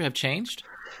adventure have changed?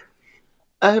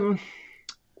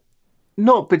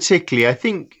 Not particularly. I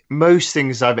think most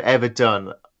things I've ever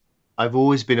done, I've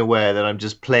always been aware that I'm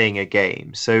just playing a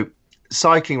game. So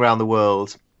cycling around the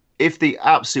world, if the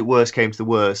absolute worst came to the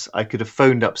worst, I could have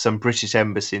phoned up some British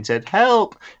embassy and said,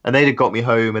 help, and they'd have got me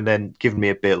home and then given me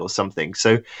a bill or something.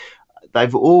 So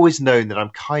I've always known that I'm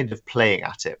kind of playing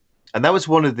at it. And that was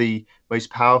one of the most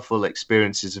powerful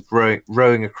experiences of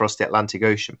rowing across the Atlantic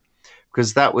Ocean,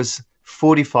 because that was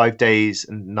 45 days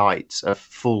and nights of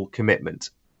full commitment.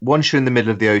 Once you're in the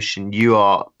middle of the ocean, you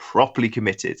are properly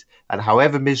committed. And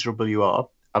however miserable you are,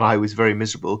 and I was very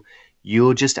miserable,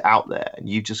 you're just out there and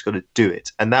you've just got to do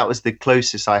it. And that was the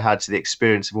closest I had to the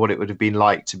experience of what it would have been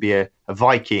like to be a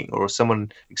Viking or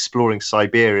someone exploring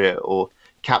Siberia or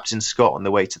Captain Scott on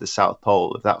the way to the South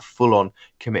Pole, of that full-on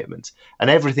commitment. And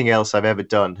everything else I've ever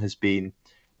done has been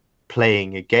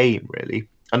playing a game, really.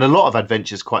 And a lot of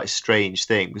adventure is quite a strange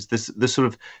thing, because the sort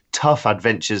of tough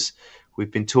adventures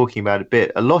we've been talking about a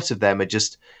bit, a lot of them are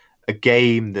just a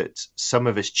game that some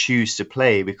of us choose to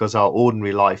play because our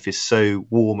ordinary life is so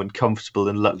warm and comfortable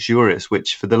and luxurious,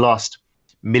 which for the last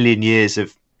million years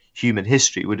of human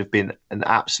history would have been an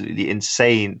absolutely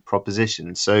insane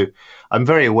proposition. So I'm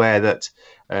very aware that,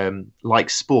 like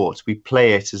sport, we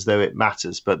play it as though it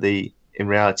matters, but in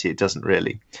reality it doesn't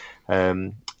really.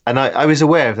 And I was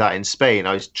aware of that in Spain.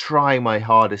 I was trying my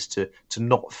hardest to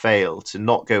not fail, to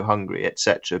not go hungry,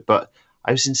 etc. But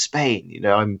I was in Spain.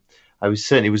 I was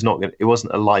certainly was not it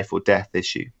wasn't a life or death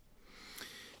issue.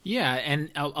 Yeah,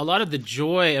 and a lot of the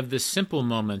joy of the simple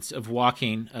moments of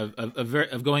walking,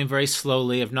 of going very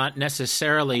slowly, of not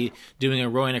necessarily doing a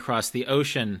rowing across the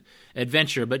ocean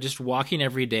adventure, but just walking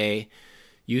every day,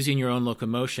 using your own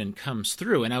locomotion comes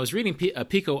through. And I was reading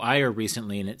Pico Iyer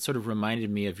recently, and it sort of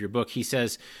reminded me of your book. He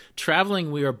says,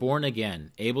 "Traveling, we are born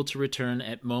again, able to return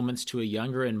at moments to a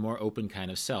younger and more open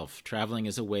kind of self. Traveling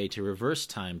is a way to reverse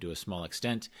time to a small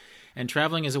extent, and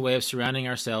traveling is a way of surrounding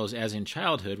ourselves as in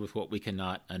childhood with what we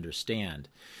cannot understand."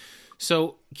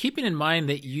 So keeping in mind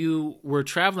that you were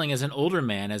traveling as an older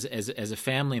man, as a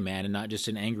family man, and not just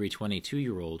an angry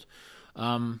 22-year-old,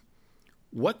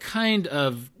 what kind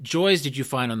of joys did you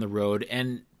find on the road?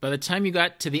 And by the time you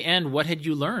got to the end, what had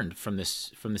you learned from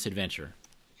this adventure?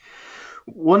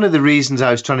 One of the reasons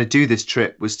I was trying to do this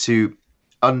trip was to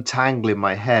untangle in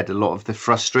my head a lot of the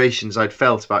frustrations I'd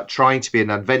felt about trying to be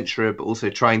an adventurer, but also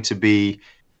trying to be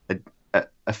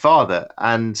a father.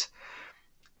 And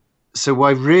so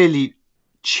I really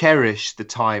cherished the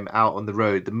time out on the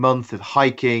road, the month of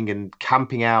hiking and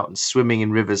camping out and swimming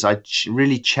in rivers. I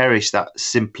really cherished that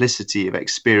simplicity of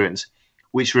experience,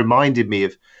 which reminded me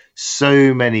of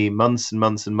so many months and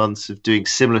months and months of doing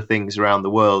similar things around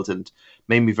the world, and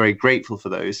made me very grateful for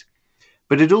those.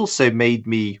 But it also made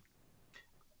me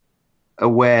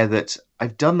aware that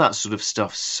I've done that sort of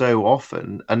stuff so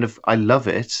often, and I love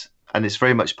it, and it's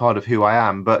very much part of who I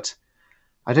am, but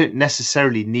I don't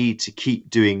necessarily need to keep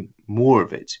doing more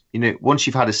of it. Once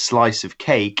you've had a slice of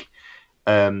cake,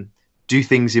 do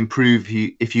things improve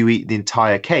if you eat the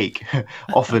entire cake?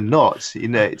 Often not.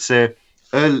 It's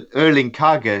Erling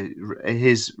Kagge,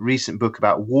 his recent book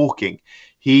about walking,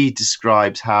 he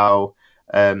describes how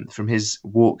from his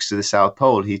walks to the South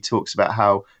Pole, he talks about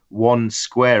how one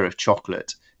square of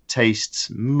chocolate tastes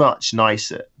much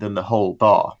nicer than the whole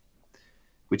bar,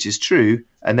 which is true.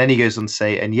 And then he goes on to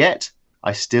say, and yet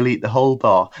I still eat the whole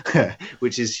bar,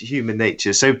 which is human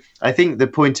nature. So I think the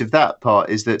point of that part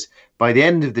is that by the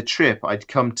end of the trip, I'd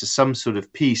come to some sort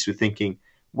of peace with thinking,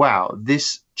 wow,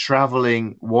 this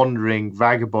traveling, wandering,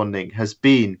 vagabonding has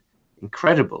been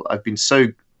incredible. I've been so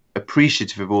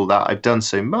appreciative of all that. I've done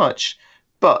so much,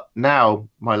 but now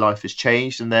my life has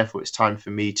changed, and therefore it's time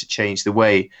for me to change the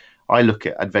way I look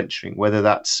at adventuring, whether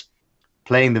that's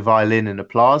playing the violin in a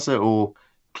plaza or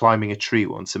climbing a tree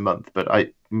once a month. But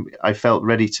I felt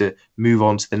ready to move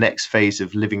on to the next phase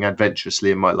of living adventurously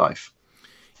in my life.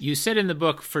 You said in the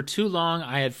book, for too long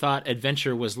I had thought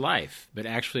adventure was life, but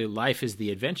actually life is the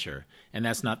adventure, and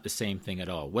that's not the same thing at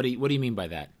all. What do you mean by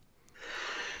that?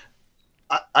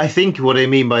 I think what I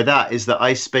mean by that is that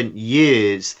I spent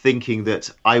years thinking that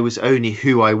I was only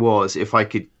who I was if I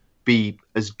could be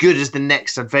as good as the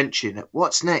next adventure.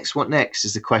 What's next? What next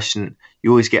is the question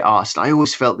you always get asked. I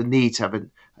always felt the need to have an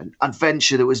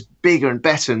adventure that was bigger and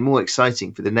better and more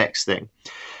exciting for the next thing.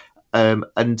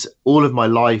 And all of my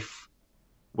life,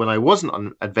 when I wasn't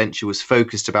on adventure, was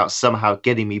focused about somehow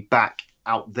getting me back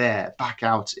out there, back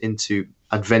out into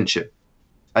adventure.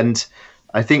 And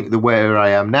I think the where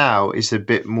I am now is a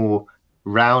bit more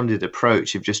rounded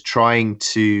approach of just trying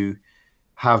to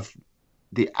have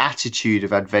the attitude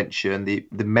of adventure and the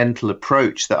mental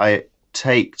approach that I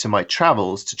take to my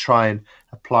travels to try and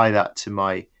apply that to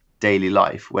my daily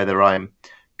life, whether I'm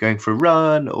going for a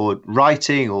run or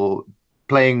writing or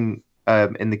playing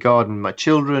in the garden with my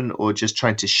children, or just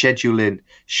trying to schedule in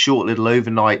short little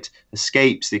overnight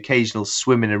escapes, the occasional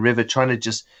swim in a river, trying to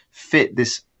just fit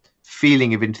this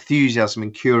feeling of enthusiasm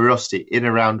and curiosity in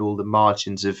around all the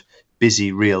margins of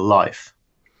busy real life.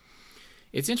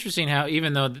 It's interesting how,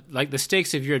 even though the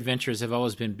stakes of your adventures have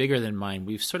always been bigger than mine,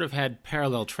 we've sort of had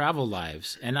parallel travel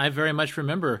lives. And I very much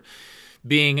remember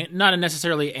being not a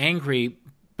necessarily angry,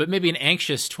 but maybe an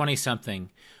anxious 20-something,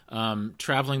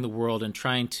 traveling the world and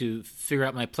trying to figure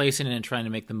out my place in it and trying to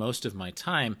make the most of my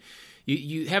time.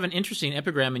 You have an interesting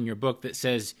epigram in your book that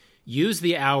says, "Use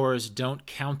the hours, don't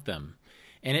count them."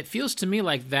 And it feels to me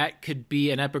like that could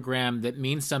be an epigram that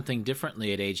means something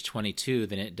differently at age 22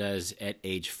 than it does at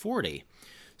age 40.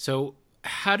 So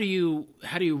how do you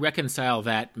reconcile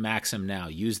that maxim now?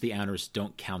 Use the hours,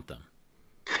 don't count them.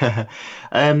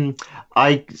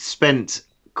 I spent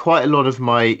quite a lot of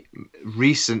my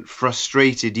recent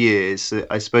frustrated years,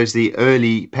 I suppose the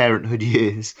early parenthood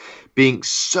years, being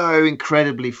so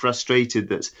incredibly frustrated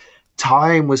that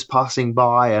time was passing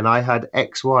by and I had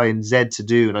X, Y, and Z to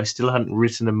do, and I still hadn't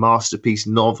written a masterpiece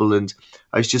novel, and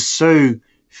I was just so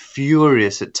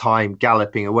furious at time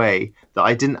galloping away that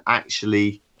I didn't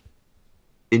actually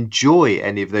enjoy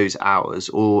any of those hours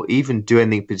or even do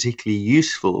anything particularly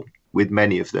useful with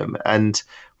many of them. And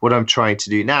what I'm trying to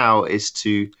do now is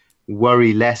to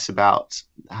worry less about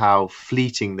how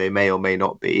fleeting they may or may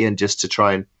not be, and just to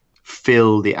try and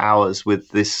fill the hours with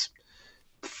this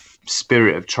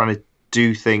spirit of trying to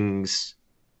do things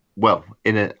well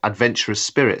in an adventurous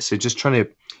spirit. So just trying to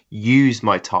use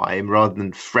my time rather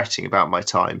than fretting about my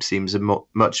time seems a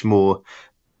much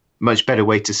better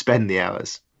way to spend the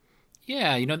hours.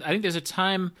 Yeah, I think there's a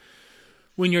time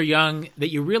when you're young that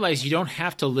you realize you don't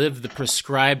have to live the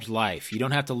prescribed life. You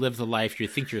don't have to live the life you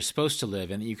think you're supposed to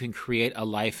live, and that you can create a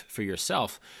life for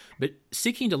yourself. But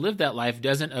seeking to live that life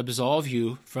doesn't absolve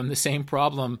you from the same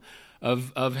problem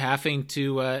of having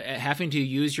to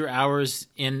use your hours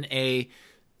in a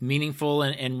meaningful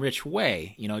and rich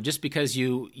way. Just because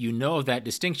you know that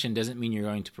distinction doesn't mean you're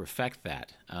going to perfect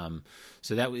that.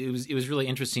 So that it was really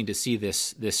interesting to see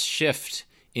this shift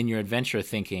in your adventure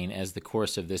thinking as the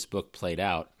course of this book played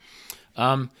out.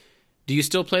 Do you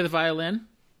still play the violin?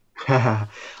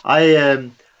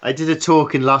 I did a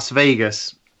talk in Las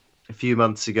Vegas a few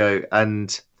months ago, and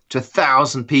to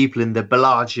 1,000 people in the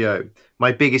Bellagio,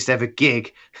 my biggest ever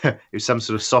gig. It was some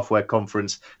sort of software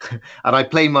conference, and I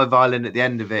played my violin at the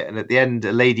end of it. And at the end,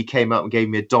 a lady came up and gave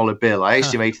me a dollar bill. I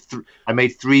actually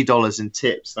made $3 in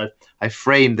tips. I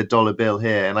framed the dollar bill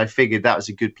here, and I figured that was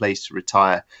a good place to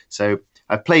retire. So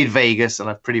I played Vegas, and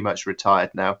I've pretty much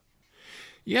retired now.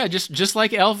 Yeah, just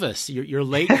like Elvis, your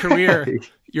late career,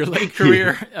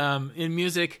 in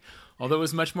music, although it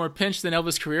was much more pinched than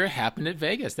Elvis' career, happened at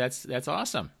Vegas. That's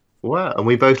awesome. Wow, and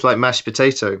we both like mashed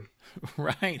potato.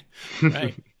 Right.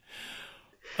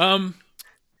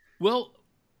 Well,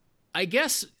 I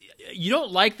guess you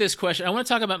don't like this question. I want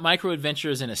to talk about micro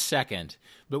adventures in a second,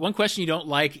 but one question you don't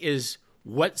like is,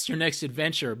 what's your next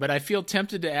adventure? But I feel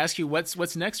tempted to ask you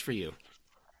what's next for you.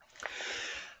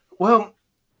 Well,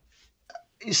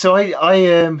 so I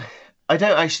don't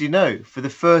actually know. For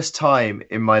the first time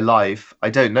in my life,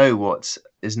 I don't know what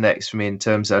is next for me in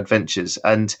terms of adventures.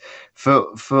 And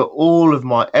for all of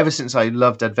ever since I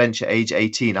loved adventure, age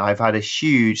 18, I've had a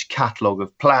huge catalogue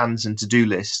of plans and to-do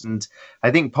lists. And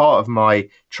I think part of my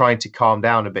trying to calm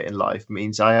down a bit in life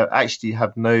means I actually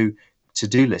have no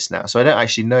to-do list now. So I don't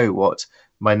actually know what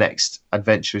my next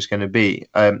adventure is going to be.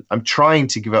 I'm trying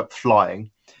to give up flying,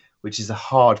 which is a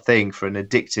hard thing for an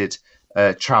addicted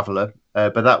traveler.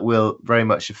 But that will very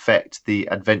much affect the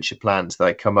adventure plans that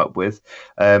I come up with.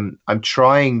 I'm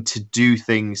trying to do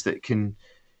things that can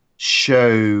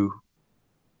show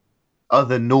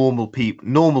other normal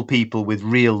people with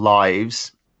real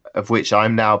lives, of which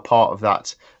I'm now part of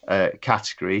that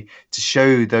category, to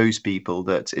show those people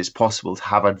that it's possible to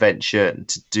have adventure and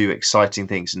to do exciting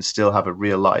things and still have a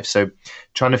real life. So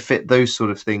trying to fit those sort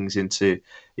of things into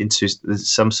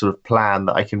some sort of plan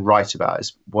that I can write about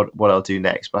is what I'll do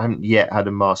next. But I haven't yet had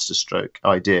a masterstroke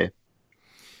idea.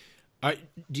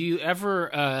 Do you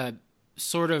ever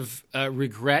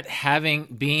regret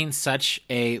being such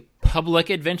a public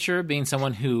adventurer, being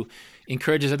someone who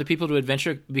encourages other people to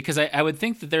adventure? Because I would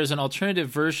think that there's an alternative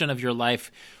version of your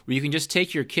life where you can just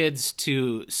take your kids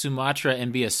to Sumatra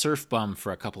and be a surf bum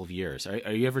for a couple of years.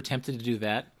 Are you ever tempted to do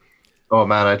that? Oh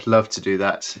man, I'd love to do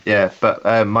that. Yeah,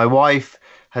 but my wife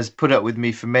has put up with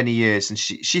me for many years, and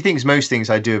she thinks most things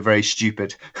I do are very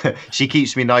stupid. She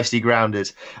keeps me nicely grounded,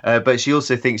 but she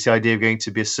also thinks the idea of going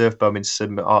to be a surf bum in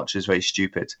Sumatra is very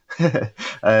stupid.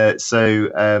 So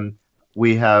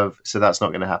that's not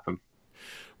going to happen.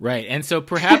 Right, and so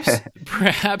perhaps,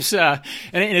 and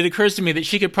it occurs to me that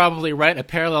she could probably write a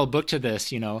parallel book to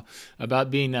this, about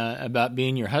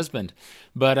being your husband,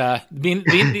 but being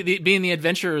the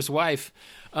adventurer's wife.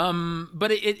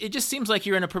 But it just seems like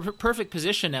you're in a perfect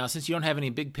position now, since you don't have any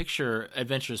big picture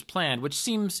adventures planned, which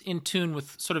seems in tune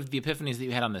with sort of the epiphanies that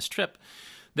you had on this trip.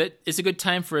 That it's a good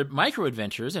time for micro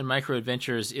adventures, and micro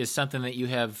adventures is something that you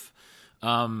have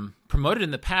promoted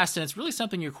in the past, and it's really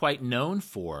something you're quite known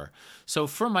for. So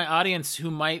for my audience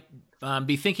who might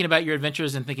be thinking about your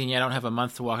adventures and thinking, I don't have a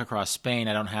month to walk across Spain,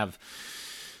 I don't have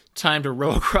time to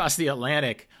row across the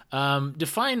Atlantic,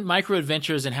 define micro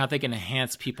adventures and how they can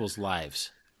enhance people's lives.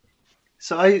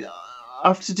 So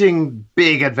after doing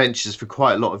big adventures for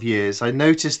quite a lot of years, I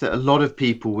noticed that a lot of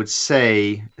people would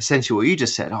say essentially what you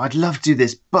just said. I'd love to do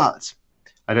this, but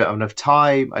I don't have enough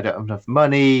time, I don't have enough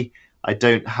money, I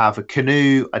don't have a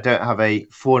canoe, I don't have a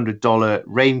 $400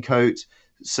 raincoat.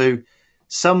 So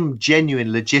some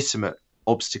genuine, legitimate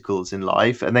obstacles in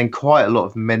life, and then quite a lot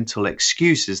of mental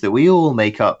excuses that we all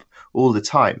make up all the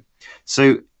time.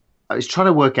 So I was trying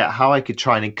to work out how I could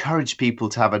try and encourage people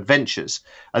to have adventures.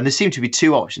 And there seemed to be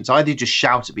two options. Either you just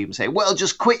shout at people and say, well,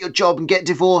 just quit your job and get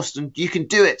divorced and you can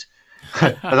do it.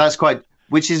 But that's quite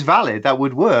which is valid. That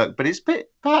would work, but it's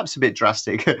perhaps a bit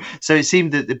drastic. So it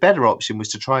seemed that the better option was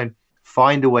to try and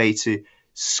find a way to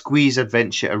squeeze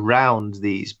adventure around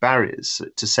these barriers,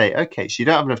 to say, okay, so you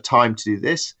don't have enough time to do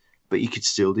this, but you could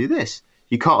still do this.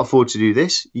 You can't afford to do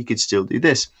this, you could still do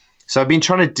this. So I've been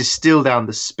trying to distill down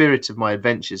the spirit of my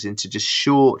adventures into just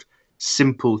short,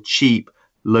 simple, cheap,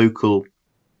 local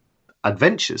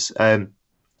adventures.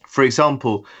 For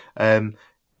example,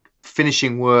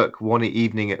 finishing work one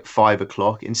evening at 5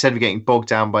 o'clock, instead of getting bogged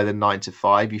down by the 9 to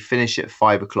 5, you finish at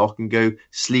 5 o'clock and go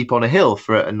sleep on a hill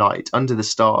for a night under the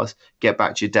stars, get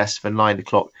back to your desk for 9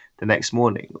 o'clock the next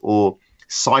morning. Or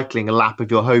cycling a lap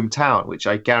of your hometown, which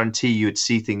I guarantee you would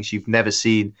see things you've never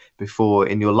seen before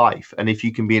in your life. And if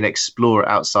you can be an explorer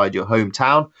outside your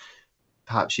hometown,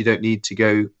 perhaps you don't need to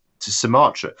go to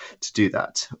Sumatra to do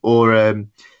that. Or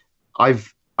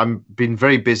I've been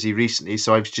very busy recently,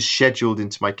 so I've just scheduled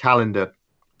into my calendar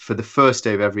for the first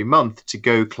day of every month to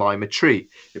go climb a tree.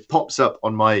 It pops up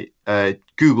on my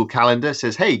Google Calendar,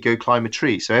 says, hey, go climb a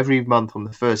tree. So every month on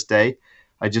the first day,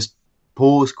 I just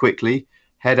pause quickly,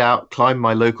 head out, climb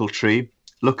my local tree,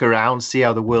 look around, see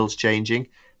how the world's changing,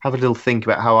 have a little think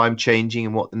about how I'm changing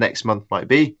and what the next month might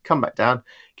be, come back down,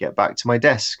 get back to my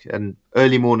desk. And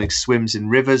early morning swims in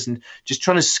rivers, and just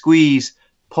trying to squeeze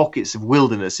pockets of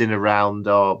wilderness in around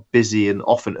our busy and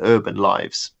often urban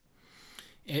lives.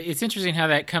 It's interesting how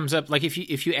that comes up. Like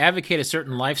if you advocate a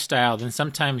certain lifestyle, then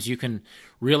sometimes you can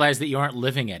realize that you aren't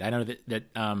living it. I know that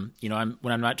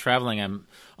when I'm not traveling, I'm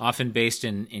often based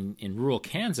in rural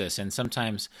Kansas, and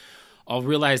sometimes I'll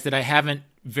realize that I haven't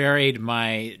varied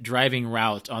my driving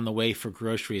route on the way for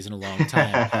groceries in a long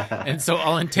time. And so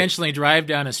I'll intentionally drive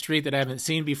down a street that I haven't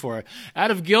seen before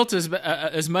out of guilt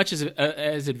as much as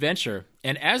adventure.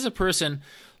 And as a person,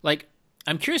 like,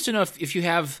 I'm curious to know if you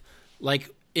have like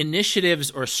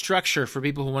initiatives or structure for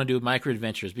people who want to do micro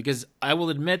adventures, because I will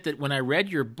admit that when I read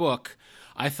your book,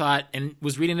 I thought, and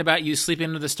was reading about you sleeping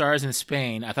under the stars in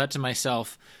Spain, I thought to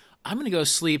myself, I'm going to go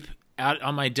sleep out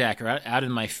on my deck or out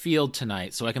in my field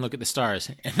tonight so I can look at the stars.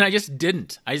 And I just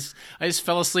didn't. I just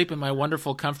fell asleep in my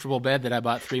wonderful, comfortable bed that I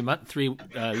bought 3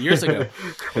 years ago.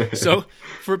 So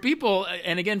for people,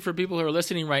 and again, for people who are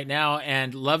listening right now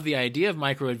and love the idea of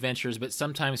micro adventures, but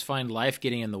sometimes find life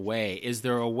getting in the way, is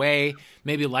there a way,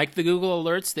 maybe like the Google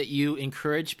Alerts, that you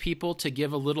encourage people to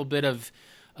give a little bit of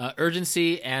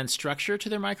urgency and structure to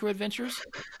their micro adventures?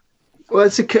 Well,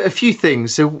 it's a few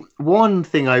things. So one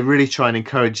thing I really try and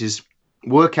encourage is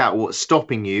work out what's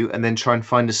stopping you, and then try and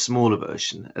find a smaller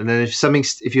version. And then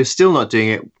if you're still not doing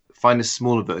it, find a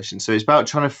smaller version. So it's about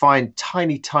trying to find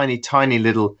tiny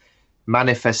little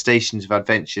manifestations of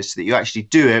adventure, so that you actually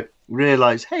do it,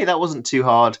 realize, hey, that wasn't too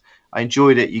hard, I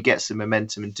enjoyed it, you get some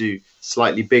momentum and do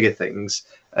slightly bigger things.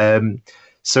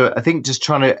 So I think just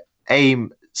trying to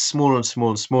aim smaller and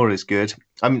smaller and smaller is good.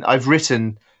 I mean, I've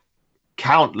written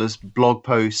countless blog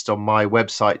posts on my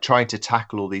website trying to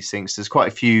tackle all these things. There's quite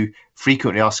a few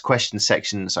frequently asked questions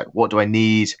sections, like, what do I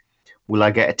need? Will I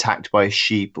get attacked by a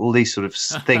sheep? All these sort of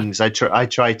things I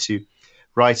try to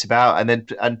write about.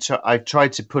 I've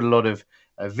tried to put a lot of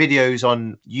videos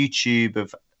on YouTube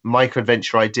of micro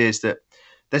adventure ideas that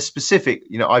they're specific.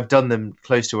 I've done them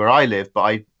close to where I live, but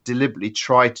I deliberately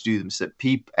try to do them so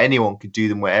that anyone could do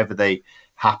them wherever they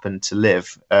happen to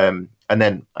live. And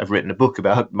then I've written a book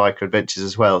about micro adventures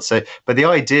as well. So, but the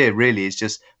idea really is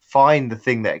just find the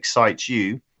thing that excites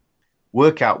you,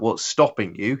 work out what's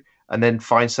stopping you, and then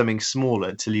find something smaller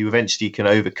until you eventually can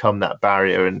overcome that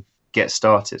barrier and get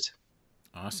started.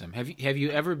 Awesome. Have you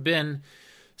ever been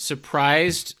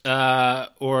surprised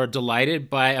or delighted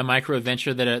by a micro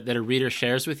adventure that a reader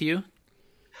shares with you?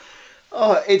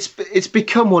 Oh, it's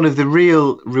become one of the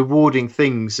real rewarding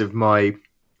things of my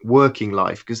working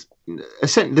life, because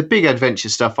essentially the big adventure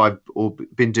stuff I've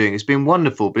been doing has been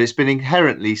wonderful, but it's been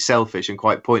inherently selfish and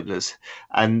quite pointless,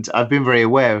 and I've been very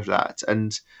aware of that.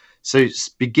 And so it's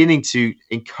beginning to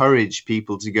encourage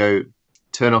people to go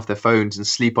turn off their phones and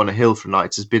sleep on a hill for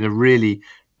nights has been a really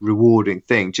rewarding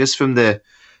thing, just from the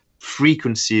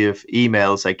frequency of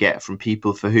emails I get from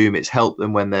people for whom it's helped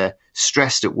them when they're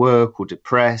stressed at work or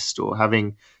depressed or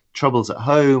having troubles at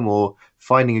home or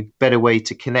finding a better way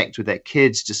to connect with their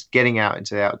kids, just getting out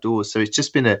into the outdoors. So it's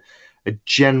just been a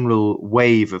general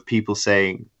wave of people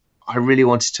saying, I really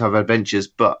wanted to have adventures,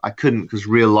 but I couldn't because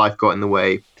real life got in the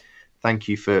way. Thank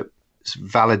you for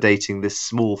validating this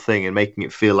small thing and making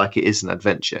it feel like it is an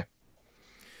adventure.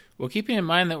 Well, keeping in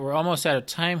mind that we're almost out of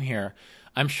time here,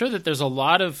 I'm sure that there's a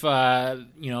lot of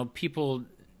people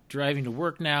driving to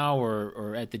work now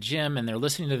or at the gym, and they're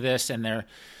listening to this, and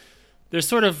they're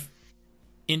sort of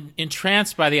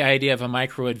entranced by the idea of a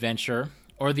micro adventure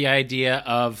or the idea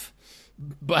of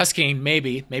busking,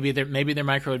 maybe their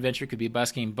micro adventure could be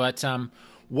busking. But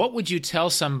what would you tell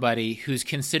somebody who's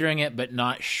considering it but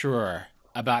not sure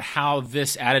about how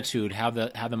this attitude, how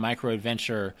the micro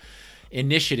adventure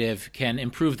initiative can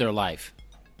improve their life?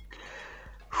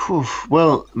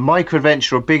 Well, micro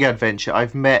adventure or big adventure,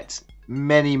 I've met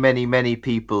many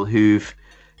people who've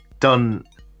done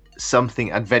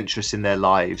something adventurous in their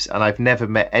lives, and I've never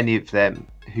met any of them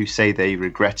who say they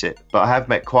regret it. But I have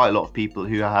met quite a lot of people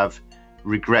who have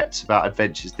regrets about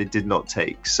adventures they did not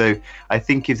take. So I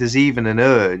think if there's even an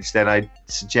urge, then I'd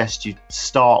suggest you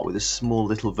start with a small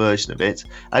little version of it.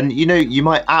 And you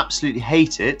might absolutely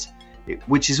hate it,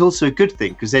 which is also a good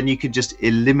thing, because then you can just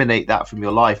eliminate that from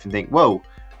your life and think, whoa,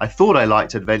 I thought I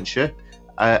liked adventure,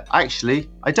 actually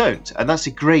I don't. And that's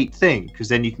a great thing, because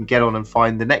then you can get on and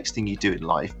find the next thing you do in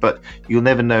life, but you'll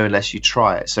never know unless you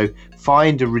try it. So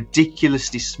find a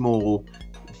ridiculously small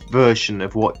version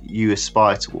of what you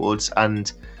aspire towards,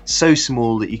 and so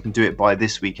small that you can do it by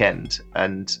this weekend,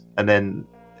 and then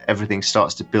everything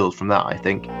starts to build from that, I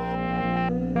think.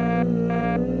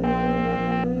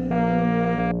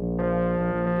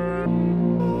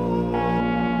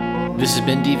 This has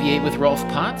been Deviate with Rolf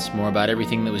Potts. More about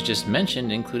everything that was just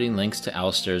mentioned, including links to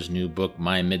Alistair's new book,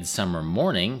 My Midsummer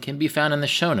Morning, can be found in the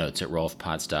show notes at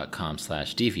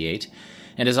rolfpotts.com/deviate.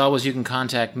 And as always, you can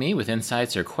contact me with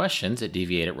insights or questions at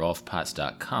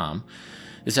deviate@rolfpotts.com.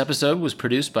 This episode was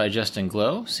produced by Justin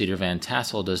Glow. Cedar Van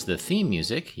Tassel does the theme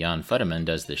music. Jan Futterman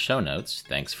does the show notes.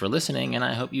 Thanks for listening, and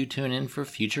I hope you tune in for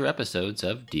future episodes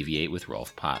of Deviate with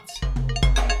Rolf Potts.